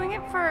 I'm doing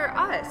it for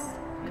us.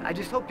 I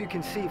just hope you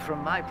can see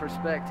from my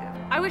perspective.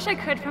 I wish I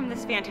could from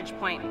this vantage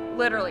point.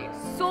 Literally,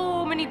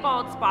 so many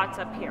bald spots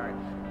up here.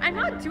 I'm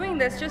not doing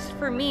this just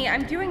for me,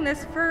 I'm doing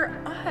this for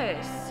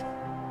us.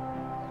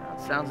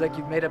 It sounds like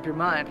you've made up your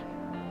mind.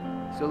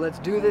 So let's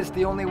do this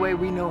the only way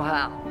we know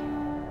how.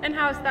 And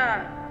how's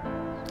that?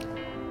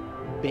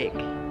 Big.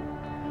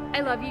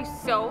 I love you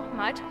so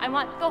much, I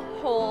want the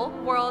whole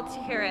world to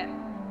hear it.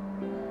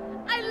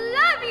 I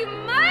love you,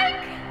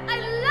 Mike! I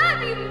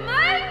love you,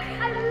 Mike!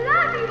 I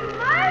love you,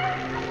 Mike!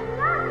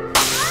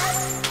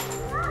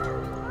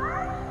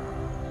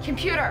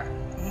 Computer.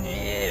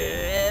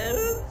 Yes?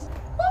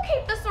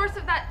 Locate the source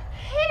of that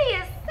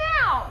hideous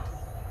sound.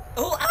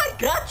 Oh, I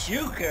got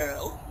you,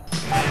 girl.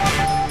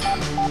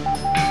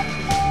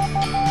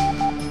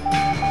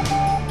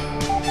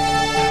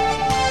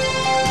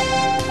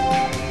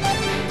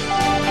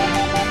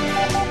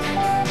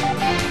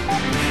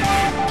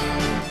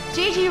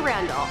 J.G.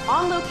 Randall,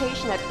 on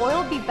location at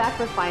Oil Be Back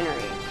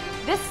Refinery.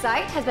 This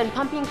site has been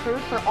pumping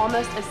crude for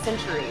almost a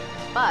century.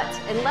 But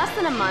in less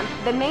than a month,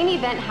 the main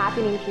event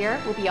happening here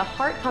will be a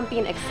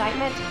heart-pumping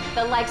excitement,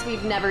 the likes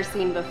we've never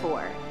seen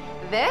before.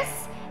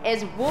 This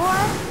is War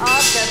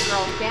of the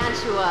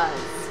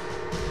Gargantuas.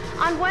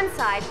 On one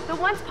side, the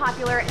once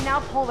popular,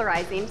 now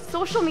polarizing,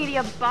 social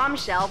media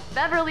bombshell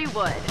Beverly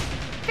Wood.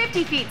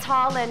 50 feet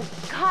tall and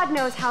God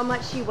knows how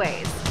much she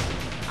weighs.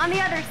 On the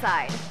other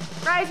side,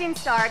 rising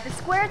star at the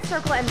squared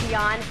circle and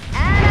beyond,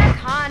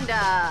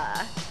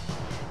 Anaconda.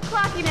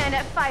 Clocking in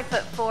at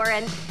 5'4"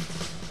 and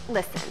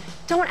listen,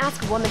 don't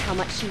ask a woman how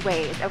much she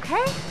weighs,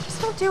 okay?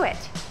 Just don't do it.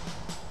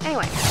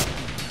 Anyway,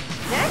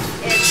 this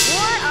is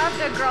War of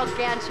the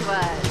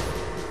Gargantuas.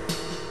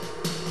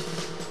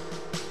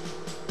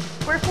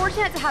 We're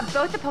fortunate to have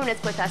both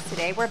opponents with us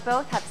today, where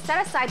both have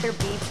set aside their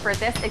beefs for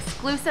this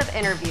exclusive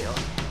interview.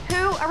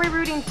 Who are we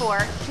rooting for?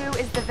 Who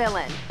is the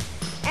villain?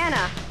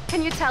 Anna,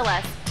 can you tell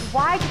us,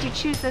 why did you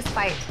choose this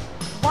fight?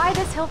 Why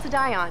this hill to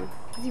die on?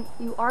 Because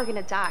you are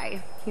gonna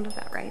die. You know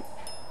that, right?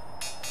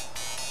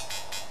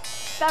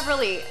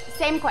 Beverly,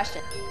 same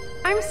question.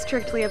 I'm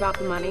strictly about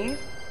the money.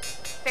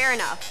 Fair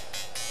enough.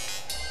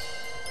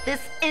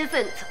 This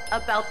isn't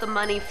about the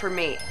money for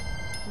me.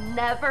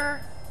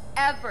 Never,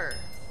 ever.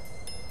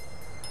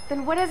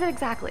 Then what is it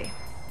exactly?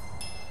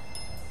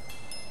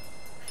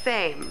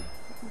 Fame.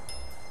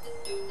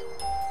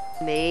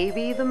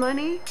 Maybe the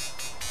money?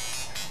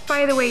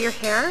 By the way, your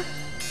hair,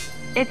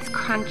 it's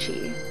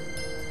crunchy.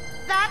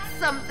 That's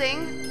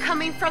something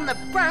coming from the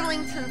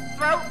Burlington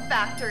Throat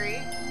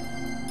Factory.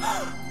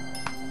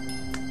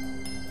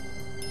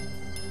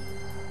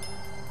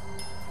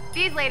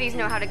 These ladies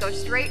know how to go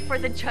straight for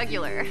the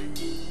jugular.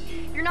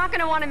 You're not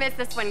gonna wanna miss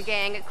this one,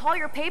 gang. Call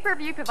your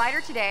pay-per-view provider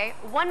today.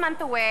 1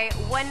 month away,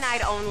 one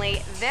night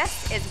only.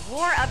 This is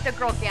War of the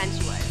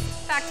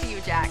Gargantuas. Back to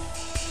you, Jack.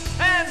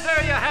 And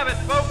there you have it,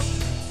 folks.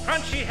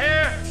 Crunchy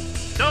hair,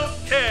 don't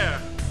care.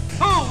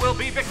 Who will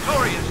be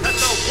victorious at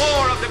the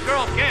War of the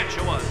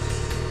Gargantuas?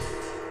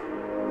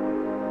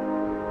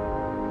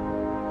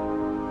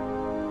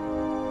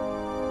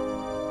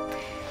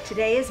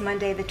 Today is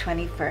Monday the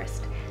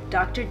 21st.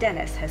 Dr.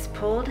 Dennis has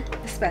pulled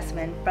the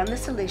specimen from the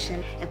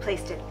solution and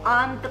placed it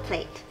on the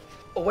plate.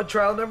 What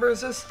trial number is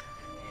this?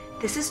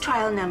 This is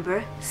trial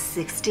number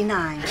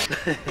 69.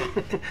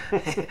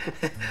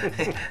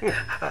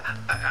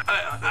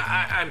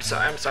 I'm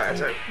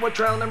sorry. What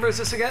trial number is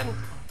this again?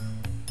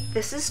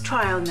 This is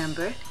trial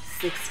number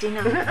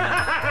 69.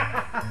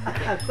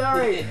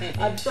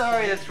 I'm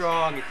sorry, it's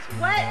wrong.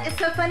 What is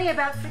so funny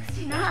about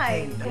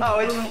 69? Oh,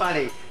 it's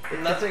funny.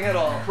 Nothing at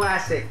all.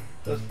 Classic.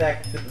 Goes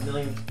back to the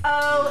million.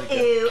 Oh,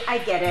 ew, I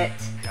get it.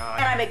 God.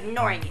 And I'm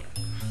ignoring you.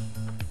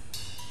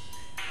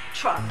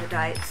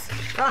 Troglodytes.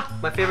 Ah,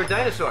 my favorite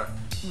dinosaur.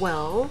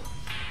 Well,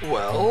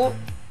 Well,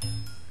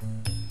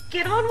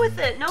 get on with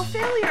it. No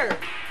failure.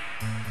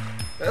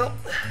 well,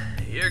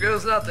 here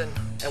goes nothing.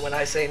 And when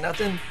I say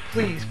nothing,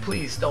 please,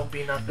 please don't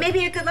be nothing.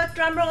 Maybe a good luck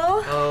drum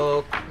roll?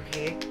 Oh,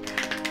 okay.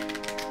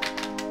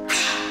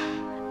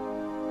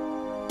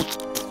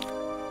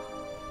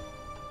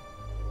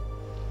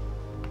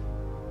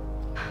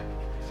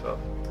 So,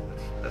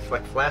 that's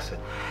like flaccid.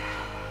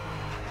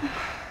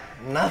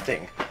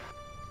 Nothing.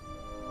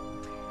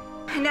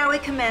 Now we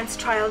commence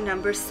trial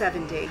number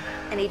 70.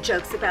 Any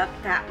jokes about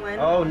that one?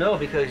 Oh, no,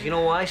 because you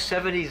know why?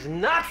 70's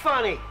not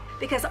funny.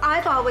 Because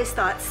I've always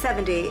thought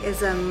 70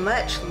 is a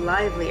much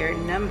livelier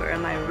number.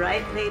 Am I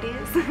right, ladies?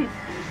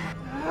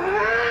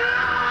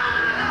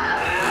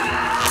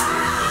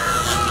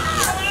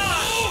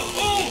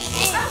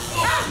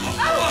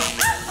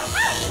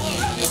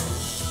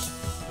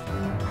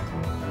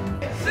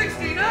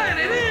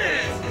 It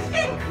is!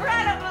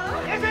 Incredible!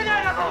 It's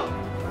inedible!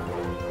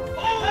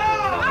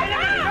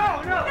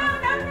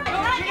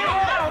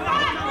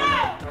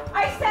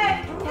 I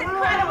said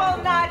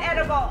incredible, not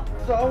edible.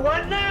 So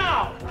what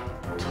now?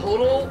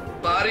 Total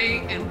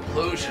body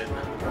implosion.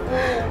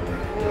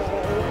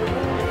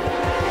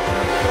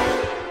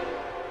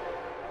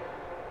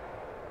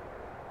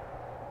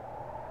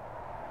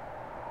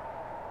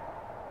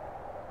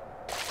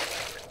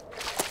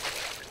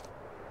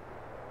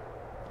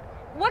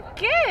 What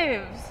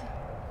gives?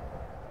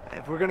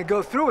 If we're gonna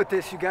go through with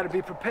this, you gotta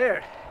be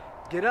prepared.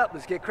 Get up,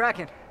 let's get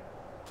cracking.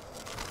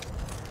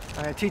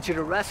 I'm gonna teach you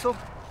to wrestle,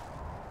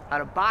 how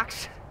to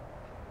box,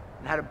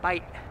 and how to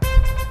bite.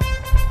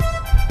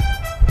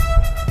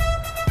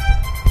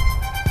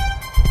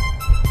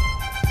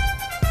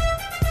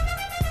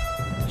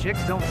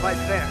 Chicks don't fight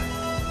fair,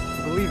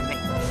 believe me.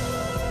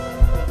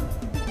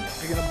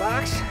 If you're gonna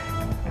box,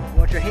 you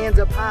want your hands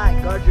up high,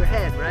 guard your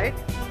head, right?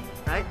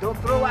 Right? Don't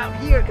throw out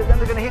here, because then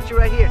they're gonna hit you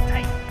right here.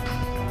 Tight,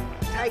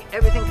 tight,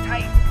 everything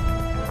tight,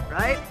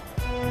 right?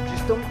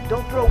 Just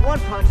don't throw one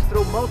punch,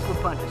 throw multiple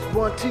punches.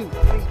 1, 2, 3,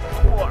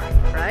 4,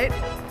 right?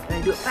 And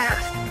then do it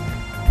fast.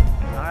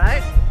 All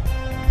right?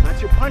 So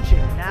that's your punching.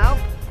 Now,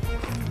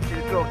 you're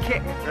gonna throw a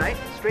kick, right?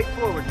 Straight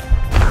forward.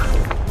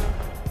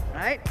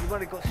 Right? You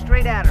want to go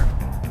straight at her,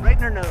 right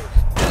in her nose.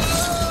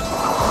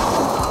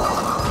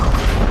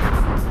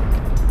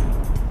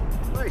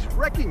 Nice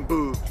wrecking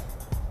boobs.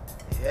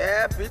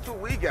 Yeah, bitch, what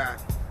we got?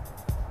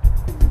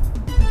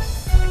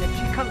 And if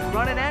she comes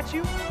running at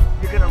you,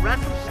 you're gonna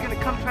wrestle, she's gonna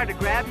come try to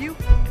grab you.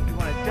 You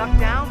wanna duck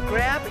down,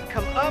 grab, and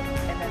come up,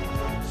 and then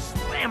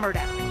slam her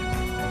down.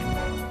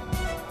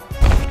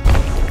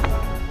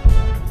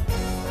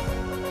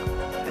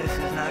 This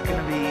is not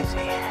gonna be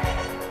easy.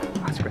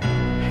 That's great.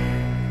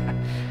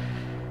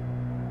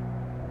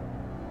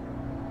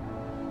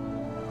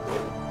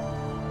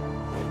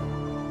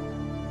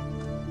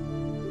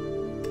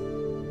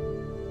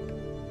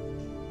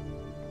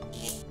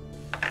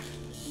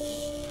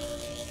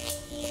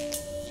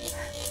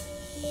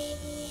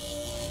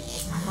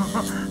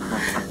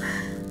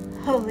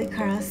 Holy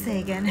Carl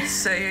Sagan.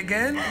 Say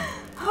again?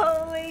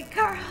 Holy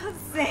Carl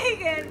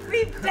Sagan.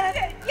 We've done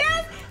it.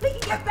 Yes, we can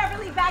get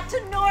Beverly back to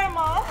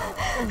normal.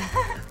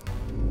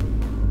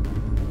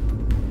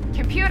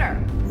 Computer.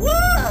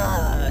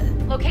 What?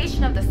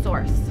 Location of the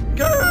source.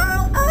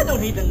 Girl, I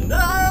don't even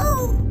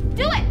know.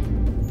 Do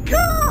it!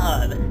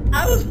 God,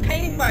 I was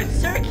painting my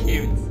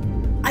circuits.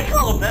 I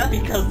call them that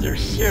because they're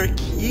sure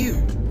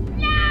cute.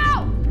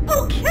 No!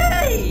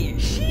 Okay,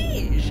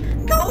 sheesh.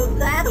 Go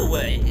that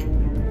way.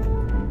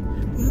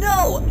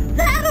 No,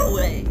 that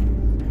way.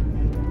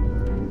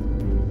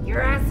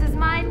 Your ass is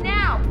mine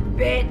now,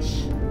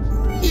 bitch.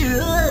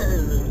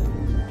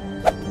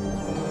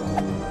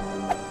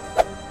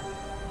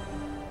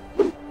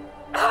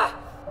 Ugh.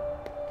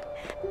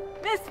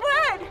 Miss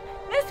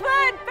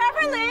Wood,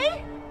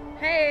 Beverly.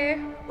 Hey.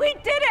 We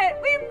did it.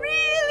 We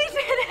really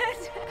did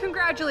it.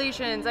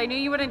 Congratulations. I knew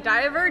you wouldn't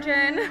die a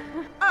virgin.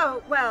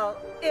 Oh, well,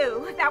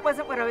 ew. That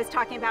wasn't what I was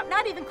talking about.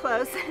 Not even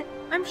close.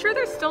 I'm sure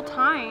there's still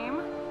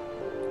time.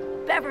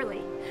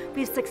 Beverly,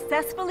 we've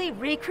successfully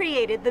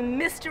recreated the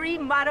mystery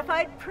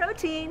modified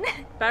protein.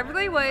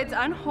 Beverly Woods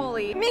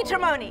Unholy.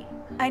 Matrimony.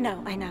 I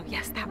know.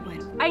 Yes, that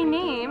one. I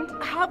named.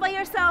 How by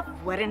yourself?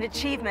 What an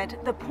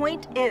achievement. The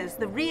point is,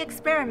 the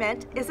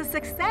re-experiment is a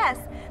success.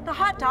 The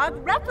hot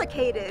dog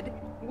replicated.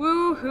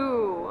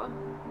 Woohoo.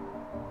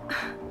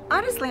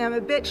 Honestly, I'm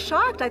a bit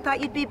shocked. I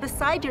thought you'd be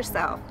beside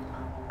yourself.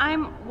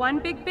 I'm one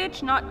big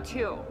bitch, not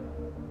two.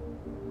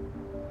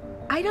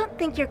 I don't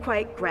think you're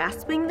quite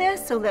grasping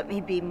this, so let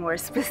me be more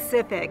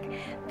specific.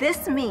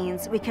 This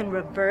means we can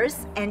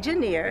reverse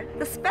engineer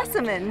the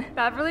specimen.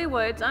 Beverly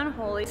Woods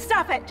Unholy.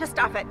 Stop it, just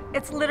stop it.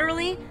 It's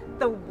literally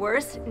the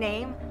worst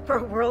name for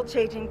a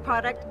world-changing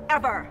product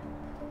ever.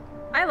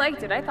 I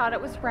liked it, I thought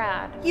it was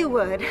rad. You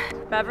would.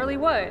 Beverly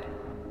Wood.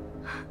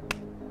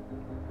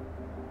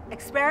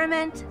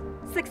 Experiment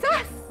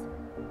success.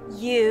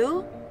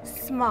 You,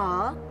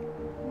 small,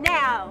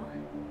 now.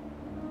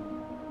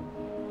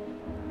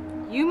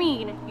 You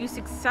mean you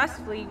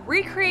successfully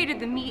recreated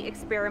the meat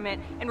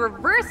experiment and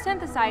reverse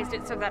synthesized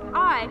it so that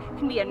I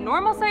can be a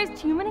normal-sized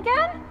human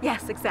again?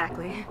 Yes,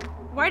 exactly.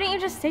 Why didn't you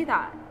just say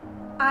that?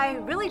 I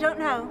really don't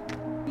know.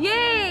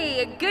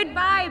 Yay!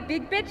 Goodbye,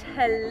 big bitch.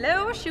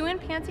 Hello, shoe and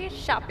panty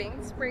shopping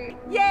spree.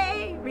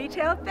 Yay!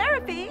 Retail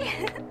therapy.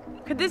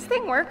 Could this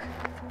thing work?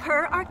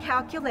 Per our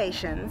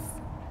calculations,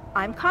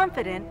 I'm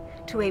confident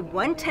to a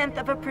 1/10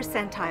 of a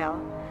percentile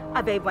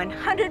of a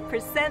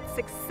 100%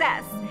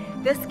 success.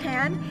 This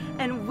can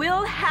and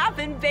will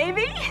happen,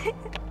 baby.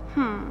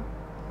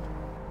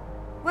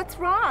 What's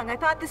wrong? I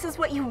thought this is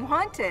what you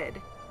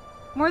wanted.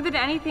 More than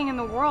anything in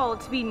the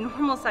world, to be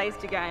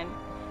normal-sized again.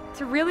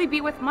 To really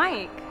be with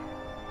Mike.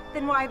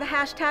 Then why the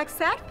hashtag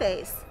sad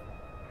face?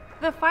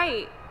 The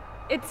fight.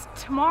 It's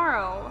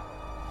tomorrow.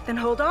 Then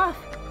hold off.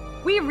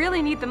 We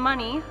really need the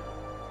money.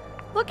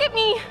 Look at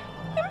me.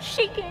 I'm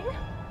shaking.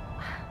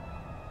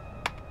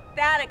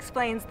 That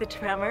explains the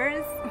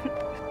tremors.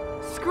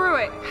 Screw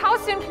it. How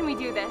soon can we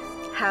do this?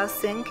 How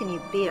soon can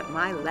you be at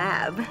my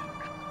lab?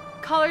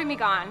 Color me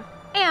gone.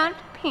 And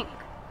pink.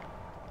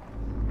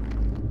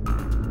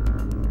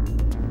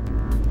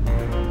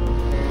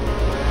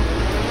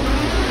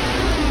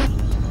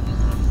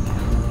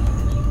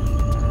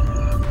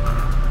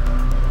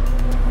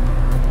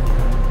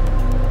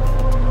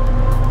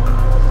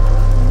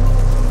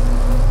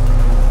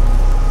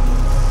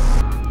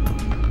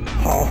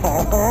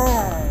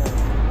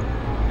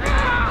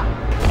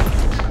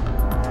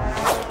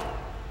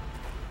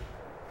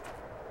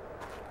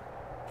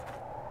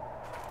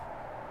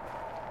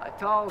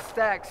 Tall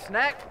stack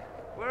snack,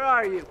 where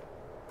are you?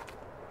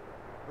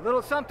 A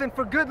little something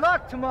for good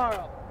luck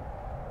tomorrow.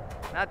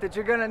 Not that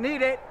you're gonna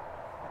need it.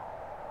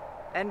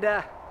 And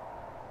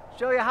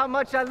show you how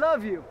much I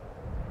love you.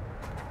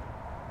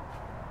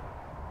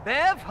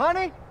 Bev,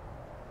 honey?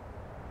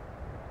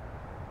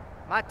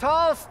 My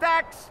tall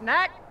stack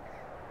snack?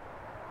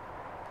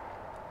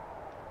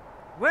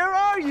 Where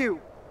are you?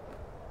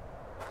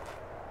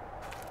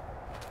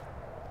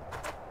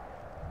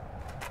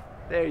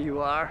 There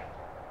you are.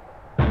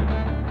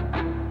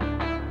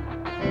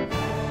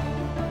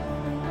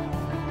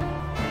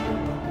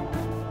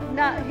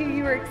 Not who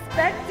you were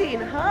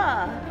expecting,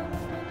 huh?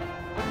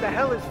 What the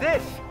hell is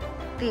this?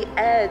 The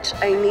edge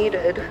I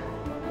needed.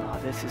 Oh,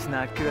 this is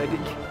not good.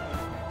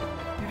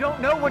 You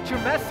don't know what you're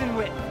messing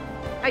with.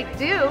 I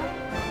do,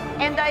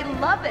 and I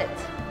love it.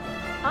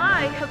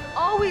 I have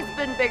always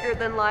been bigger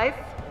than life.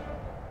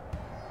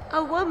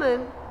 A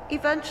woman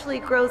eventually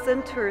grows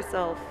into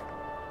herself.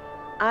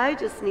 I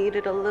just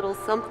needed a little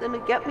something to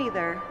get me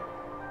there.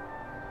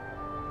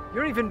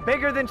 You're even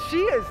bigger than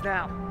she is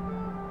now.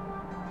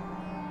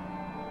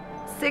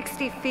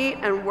 60 feet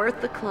and worth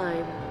the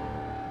climb.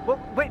 Well,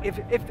 wait,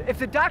 if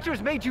the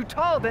doctors made you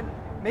tall, then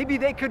maybe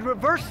they could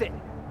reverse it.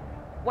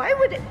 Why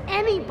would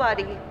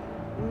anybody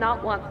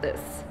not want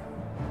this?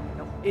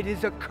 No, it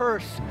is a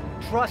curse,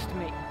 trust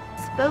me.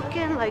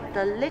 Spoken like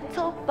the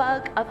little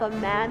bug of a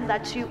man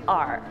that you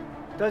are.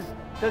 Does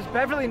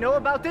Beverly know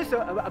about this,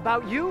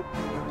 about you?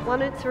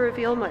 Wanted to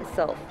reveal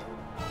myself,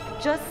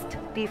 just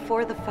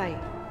before the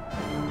fight.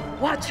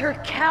 Watch her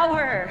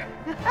cower!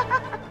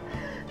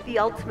 The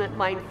ultimate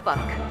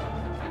mindfuck.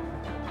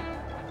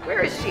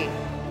 Where is she?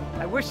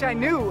 I wish I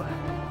knew.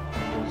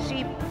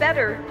 She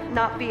better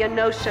not be a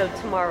no-show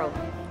tomorrow.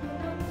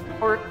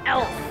 Or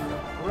else.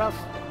 Or else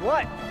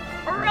what?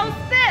 Or else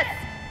this!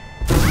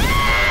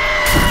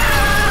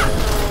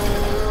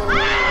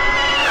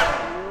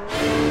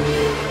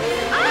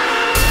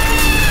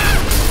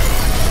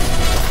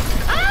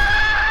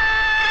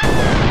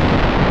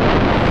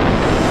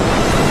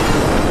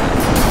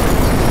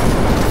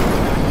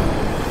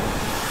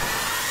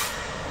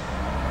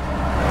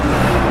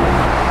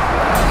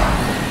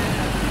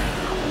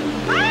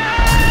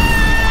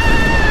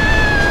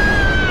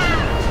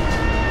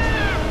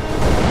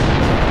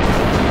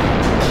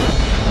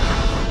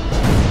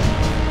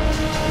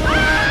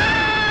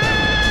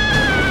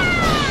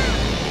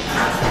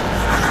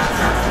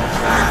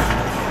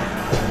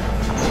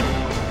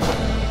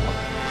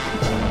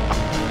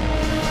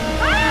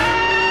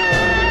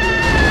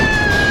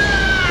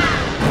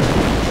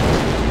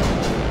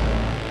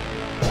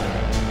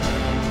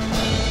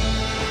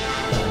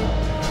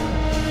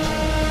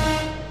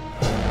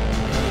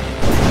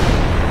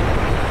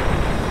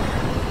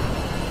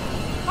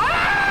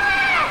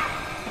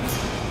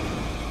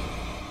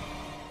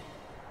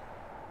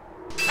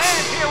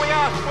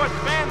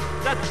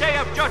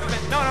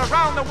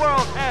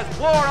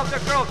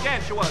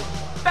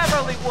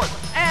 Beverly Woods,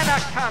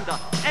 Anaconda,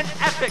 an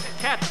epic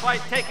cat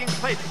fight taking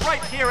place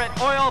right here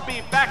at Oil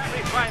B Back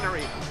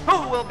Refinery.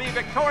 Who will be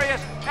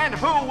victorious and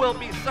who will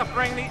be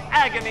suffering the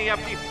agony of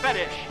the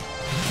fetish?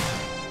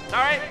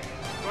 Sorry,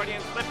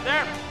 Freudian slip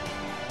there.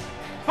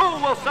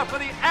 Who will suffer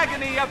the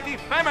agony of the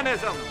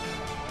feminism?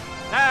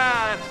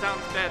 Ah, that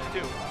sounds bad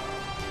too.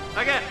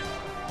 Again,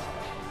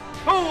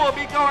 who will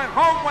be going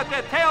home with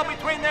their tail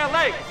between their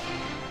legs?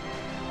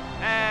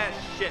 Ah,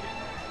 shit.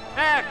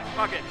 Ah,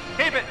 fuck it.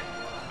 Keep it.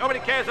 Nobody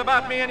cares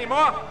about me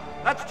anymore.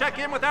 Let's check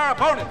in with our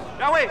opponents,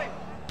 shall we?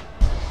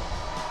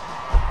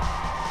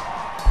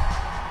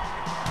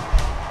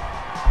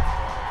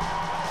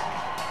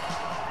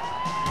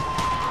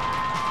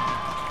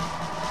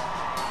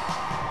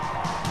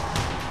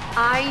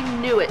 I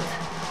knew it.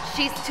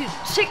 She's too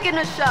chicken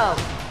a show.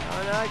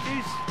 Oh, no,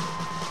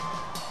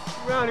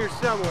 she's around here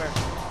somewhere.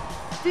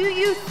 Do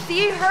you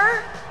see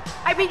her?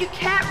 I mean, you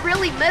can't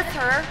really miss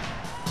her.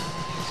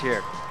 She's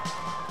here.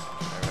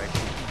 All right,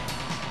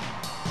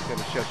 she's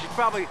gonna show. She's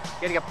probably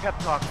getting a pep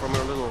talk from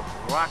her little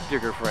rock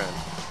digger friend.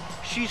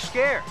 She's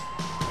scared.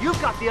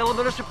 You've got the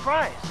element of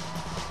surprise.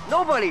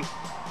 Nobody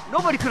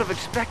could have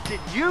expected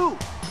you.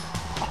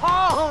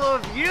 All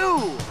of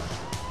you.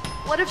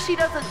 What if she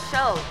doesn't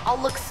show?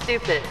 I'll look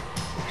stupid.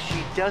 If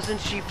she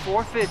doesn't, she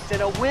forfeits,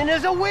 and a win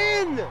is a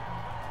win!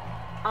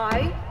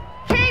 I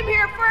came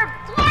here for a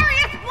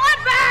glorious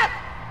bloodbath!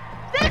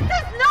 This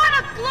is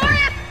not a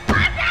glorious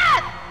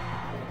bloodbath!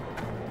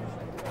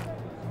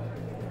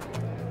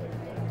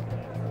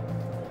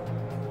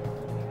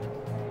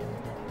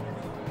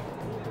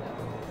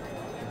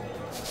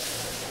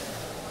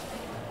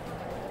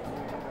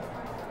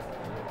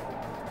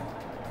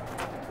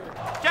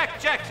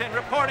 Jack Jackson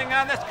reporting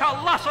on this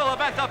colossal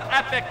event of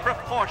epic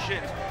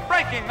proportions,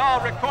 breaking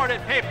all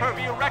recorded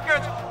pay-per-view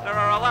records. There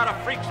are a lot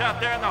of freaks out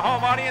there in the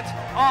home audience,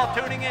 all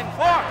tuning in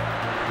for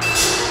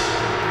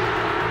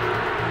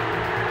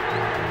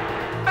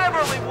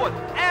Beverly Wood,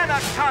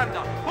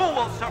 Anaconda. Who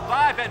will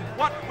survive and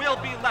what will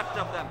be left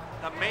of them?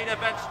 The main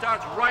event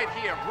starts right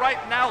here, right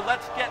now.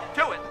 Let's get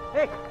to it.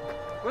 Hey,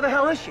 where the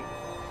hell is she?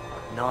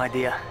 No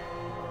idea.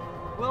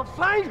 Well,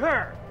 find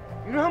her!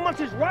 You know how much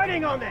is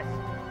riding on this?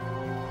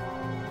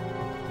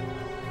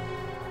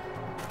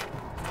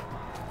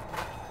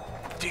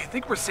 Do you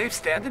think we're safe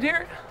standing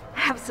here?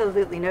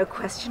 Absolutely no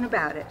question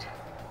about it.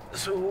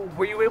 So,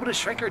 were you able to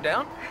shrink her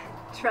down?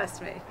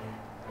 Trust me.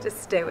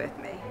 Just stay with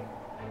me.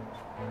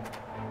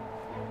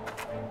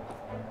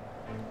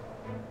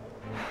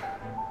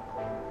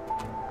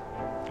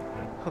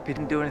 Hope you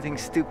didn't do anything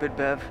stupid,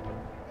 Bev.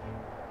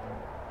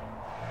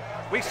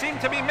 We seem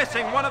to be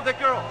missing one of the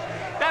girls.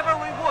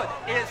 Beverly Wood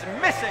is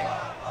missing.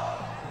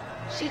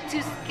 She's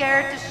too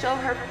scared to show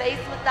her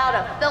face without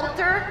a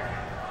filter?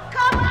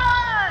 Come on!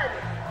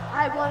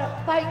 I want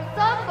to fight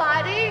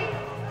somebody.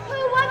 Who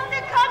wants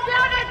to come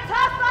down and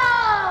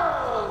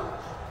tussle?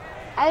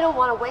 I don't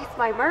want to waste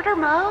my murder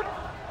mode.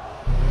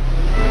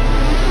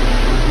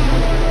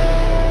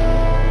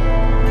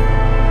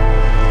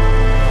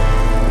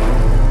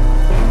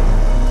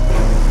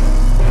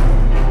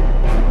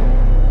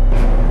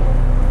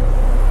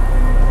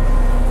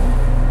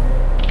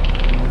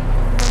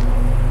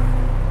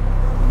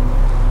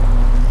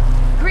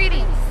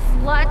 Greetings,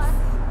 sluts.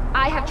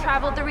 I have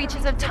traveled the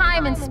reaches of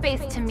time and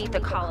space to meet the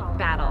call of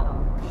battle.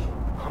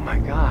 Oh my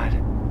God.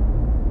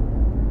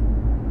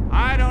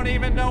 I don't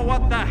even know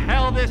what the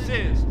hell this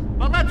is,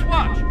 but let's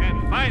watch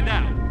and find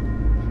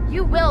out.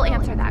 You will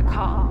answer that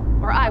call,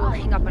 or I will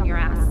hang up on your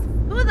ass.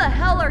 Who the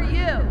hell are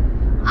you?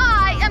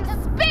 I am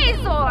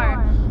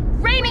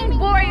Spazor, reigning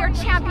warrior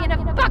champion of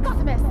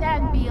Bucksmith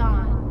and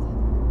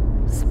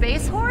beyond.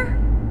 Space whore?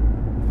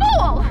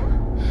 Fool!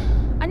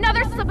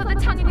 Another slip of the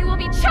tongue and you will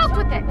be choked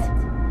with it.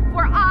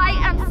 For I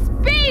am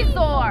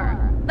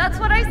Spazor! That's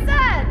what I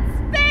said!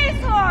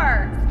 Space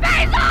whore!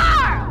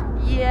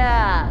 Spazor!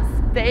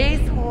 Yeah,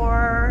 space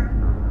whore.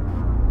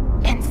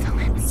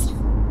 Insolence.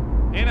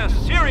 In a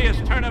serious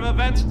turn of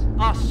events,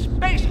 a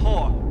space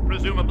whore,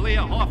 presumably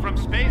a whore from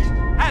space,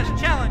 has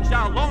challenged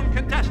our lone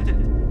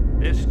contestant.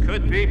 This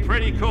could be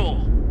pretty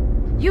cool.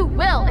 You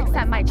will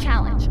accept my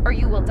challenge, or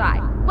you will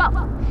die.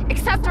 Well,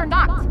 accept or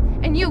not,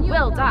 and you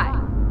will die.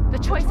 The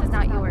choice is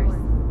not yours.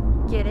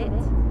 Get it?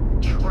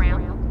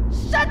 Tramp.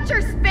 Shut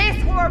your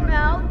space whore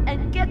mouth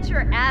and get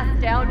your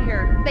ass down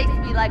here and face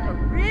me like a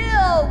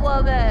real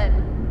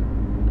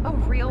woman. A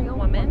real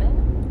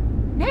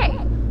woman? Nay,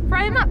 for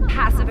I am not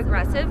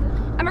passive-aggressive.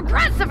 I'm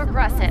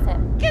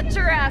aggressive-aggressive. Get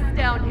your ass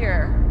down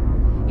here.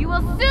 You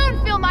will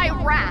soon feel my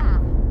wrath.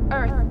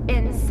 Earth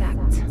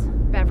insect.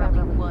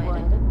 Beverly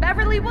Wood.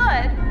 Beverly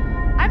Wood?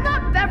 I'm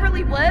not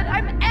Beverly Wood,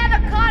 I'm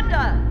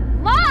Anaconda.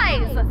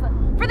 Lies!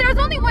 For there is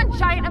only one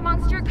giant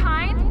amongst your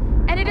kind,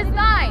 and it is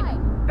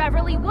thine,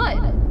 Beverly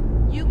Wood.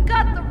 You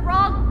got the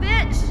wrong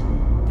bitch!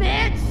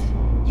 Bitch!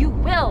 You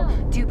will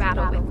do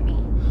battle with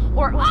me,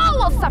 or all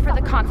will suffer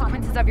the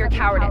consequences of your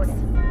cowardice.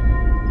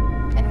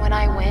 And when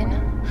I win,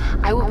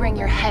 I will bring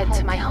your head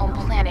to my home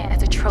planet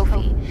as a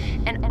trophy,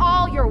 and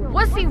all your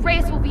wussy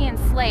race will be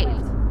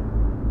enslaved.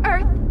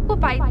 Earth will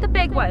bite the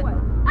big one.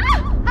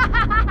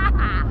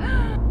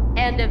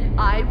 And if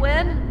I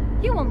win?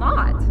 You will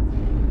not.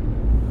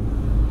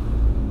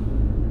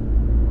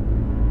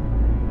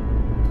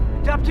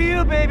 It's up to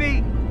you,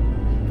 baby.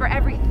 For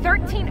every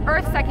 13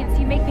 Earth seconds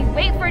you make me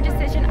wait for a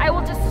decision, I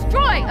will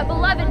destroy a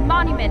beloved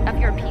monument of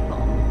your people.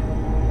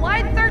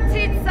 Why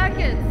 13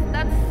 seconds?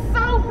 That's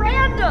so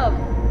random!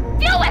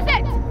 Deal with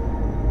it!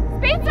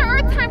 Space to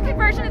Earth time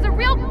conversion is a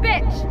real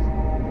bitch!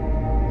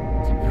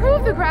 To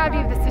prove the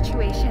gravity of the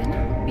situation,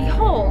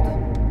 behold,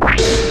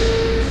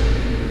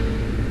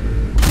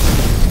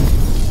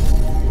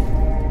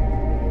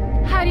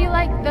 How do you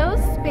like those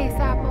space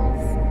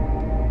apples?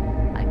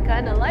 I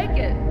kinda like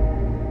it.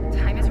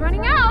 Time is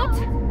running out.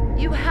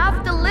 You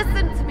have to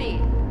listen to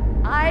me.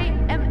 I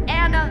am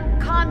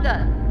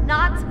Anaconda,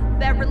 not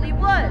Beverly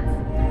Woods.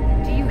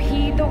 Do you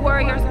heed the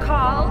warrior's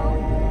call?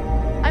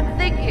 I'm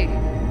thinking,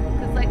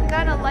 because I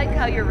kinda like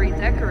how you're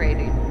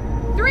redecorating.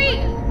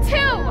 3, 2,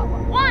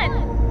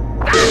 1,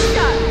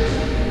 gotcha!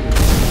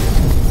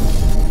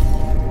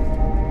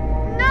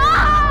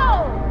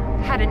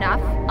 No! Had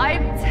enough?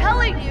 I'm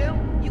telling you,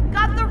 you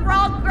got the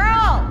wrong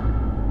girl.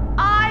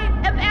 I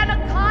am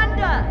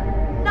Anaconda,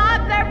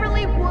 not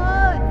Beverly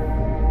Woods.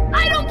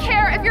 I don't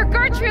care if you're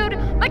Gertrude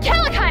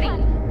McKillicuddy.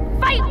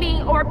 Fight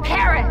me or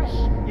perish.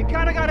 You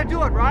kinda gotta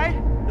do it, right?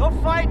 No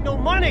fight, no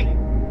money.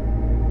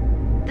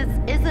 This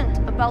isn't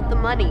about the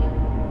money.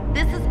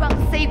 This is about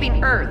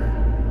saving Earth.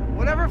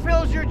 Whatever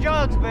fills your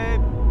jugs,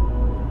 babe.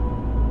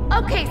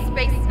 Okay,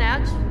 Space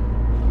Snatch.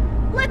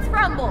 Let's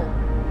rumble.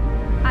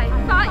 I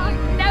thought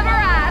you'd never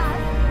ask.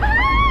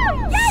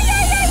 Woohoo! Yay,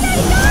 yay, yay, yay,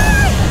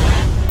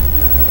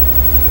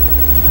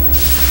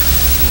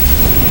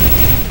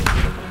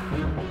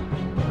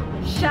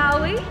 yay! Shall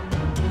we?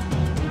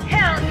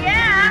 Hell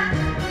yeah!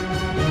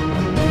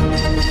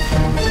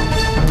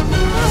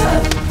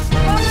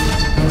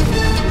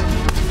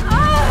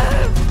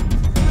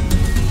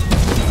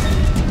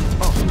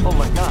 Oh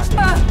my God.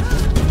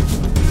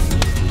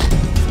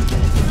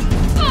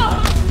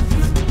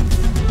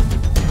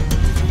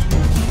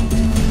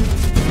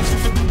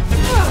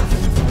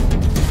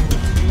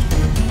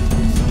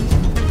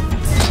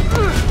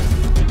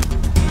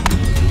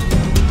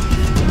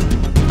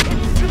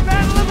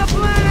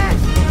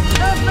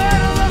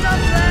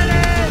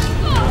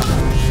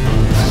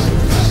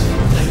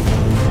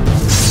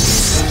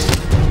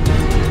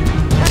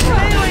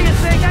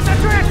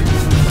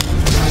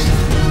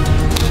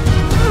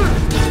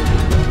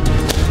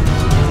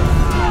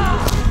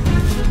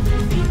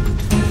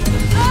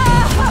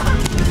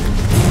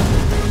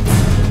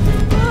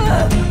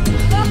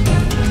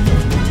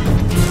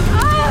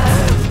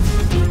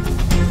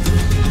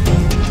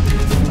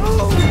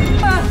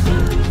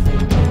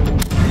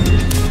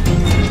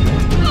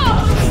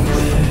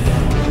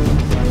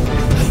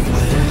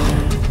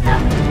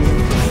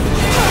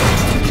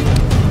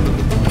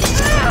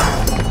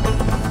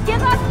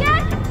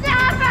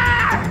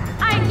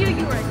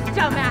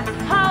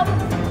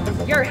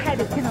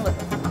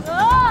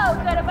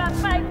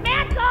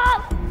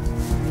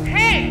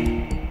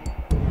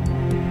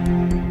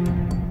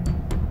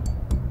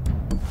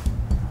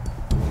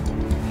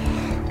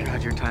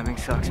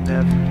 Sucks,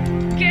 Bev.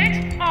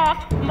 Get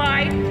off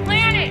my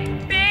planet,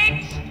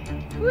 bitch!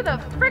 Who the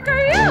frick are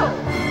you?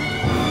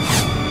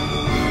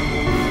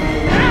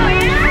 Oh,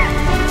 yeah?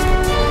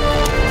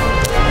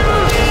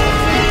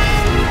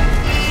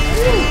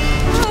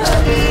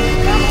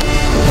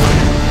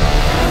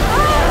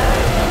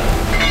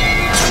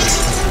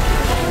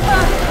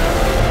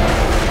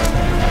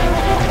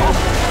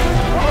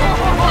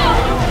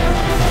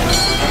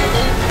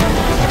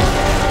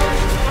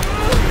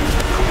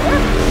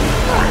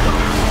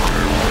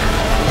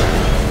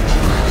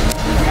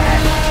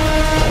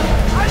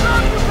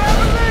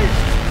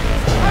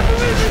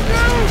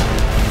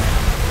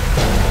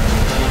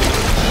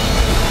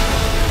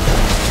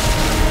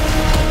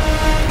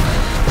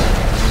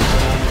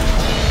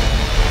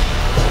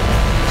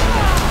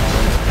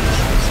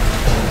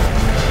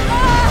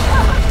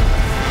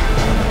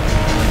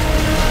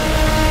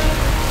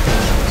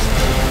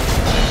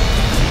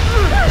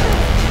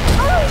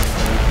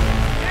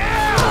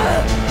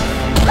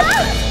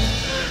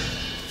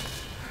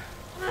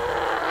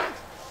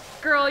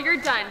 Girl, you're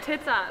done.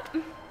 Tits up.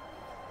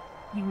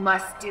 You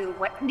must do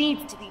what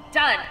needs to be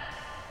done.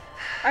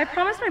 I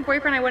promised my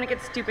boyfriend I wouldn't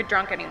get stupid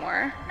drunk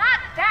anymore. Not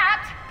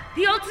that!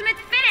 The ultimate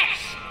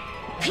finish!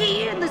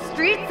 Pee in the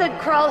streets and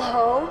crawl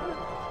home?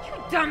 You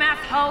dumbass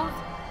hoes!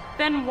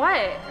 Then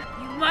what?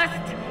 You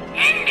must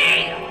end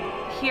me!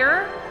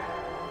 Here?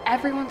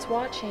 Everyone's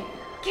watching.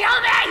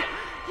 Kill me!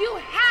 You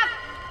have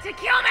to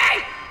kill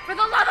me! For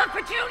the love of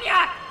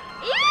Petunia!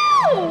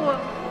 Ew!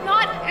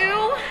 Not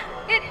ew.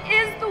 It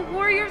is the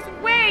warrior's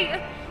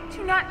way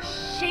to not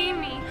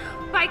shame me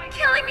by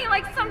killing me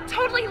like some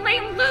totally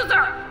lame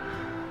loser.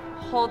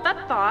 Hold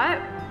that thought.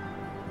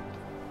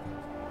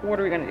 What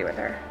are we gonna do with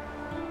her?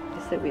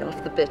 I say we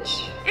off the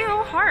bitch.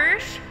 Ew,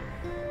 harsh.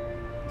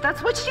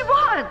 That's what she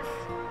wants.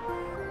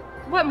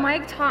 What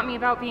Mike taught me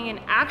about being an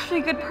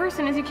actually good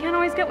person is you can't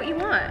always get what you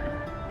want.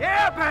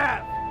 Yeah,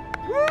 Beth!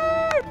 Woo!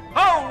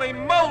 Holy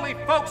moly,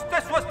 folks,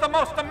 this was the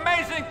most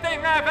amazing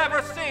thing I've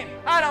ever seen.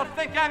 I don't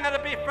think I'm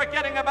gonna be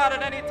forgetting about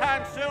it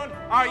anytime soon.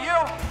 Are you?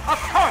 Of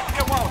course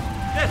you won't.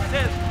 This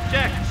is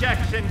Jack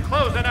Jackson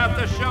closing out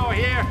the show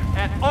here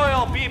at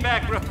Oil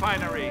Be-Back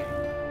Refinery.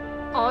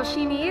 All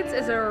she needs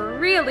is a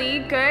really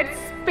good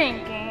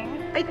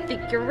spanking. I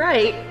think you're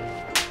right.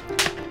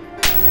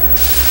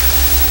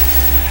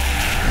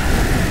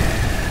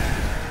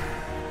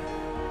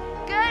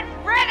 Good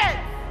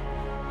riddance!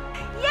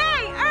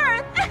 Yay,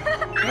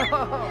 Earth!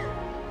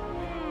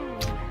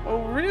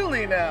 Oh,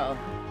 really now?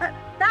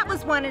 That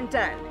was one and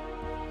done.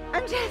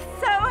 I'm just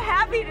so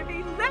happy to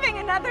be living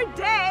another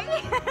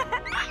day.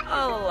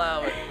 I'll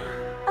allow it.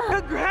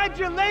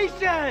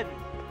 Congratulations!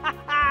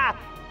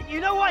 You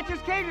know what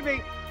just came to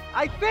me?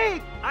 I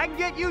think I can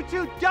get you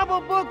two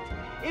double booked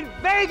in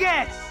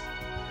Vegas!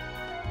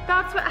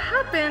 That's what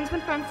happens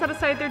when friends set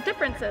aside their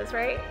differences,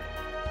 right?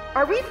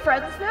 Are we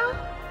friends now?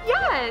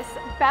 Yes,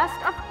 best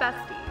of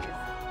besties.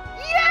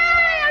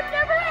 Yay! I've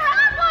never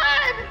had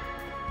one!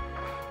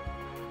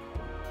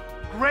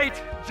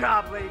 Great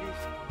job, ladies.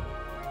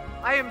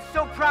 I am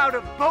so proud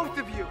of both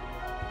of you.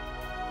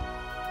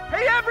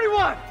 Hey,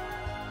 everyone!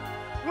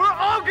 We're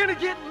all gonna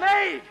get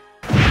laid!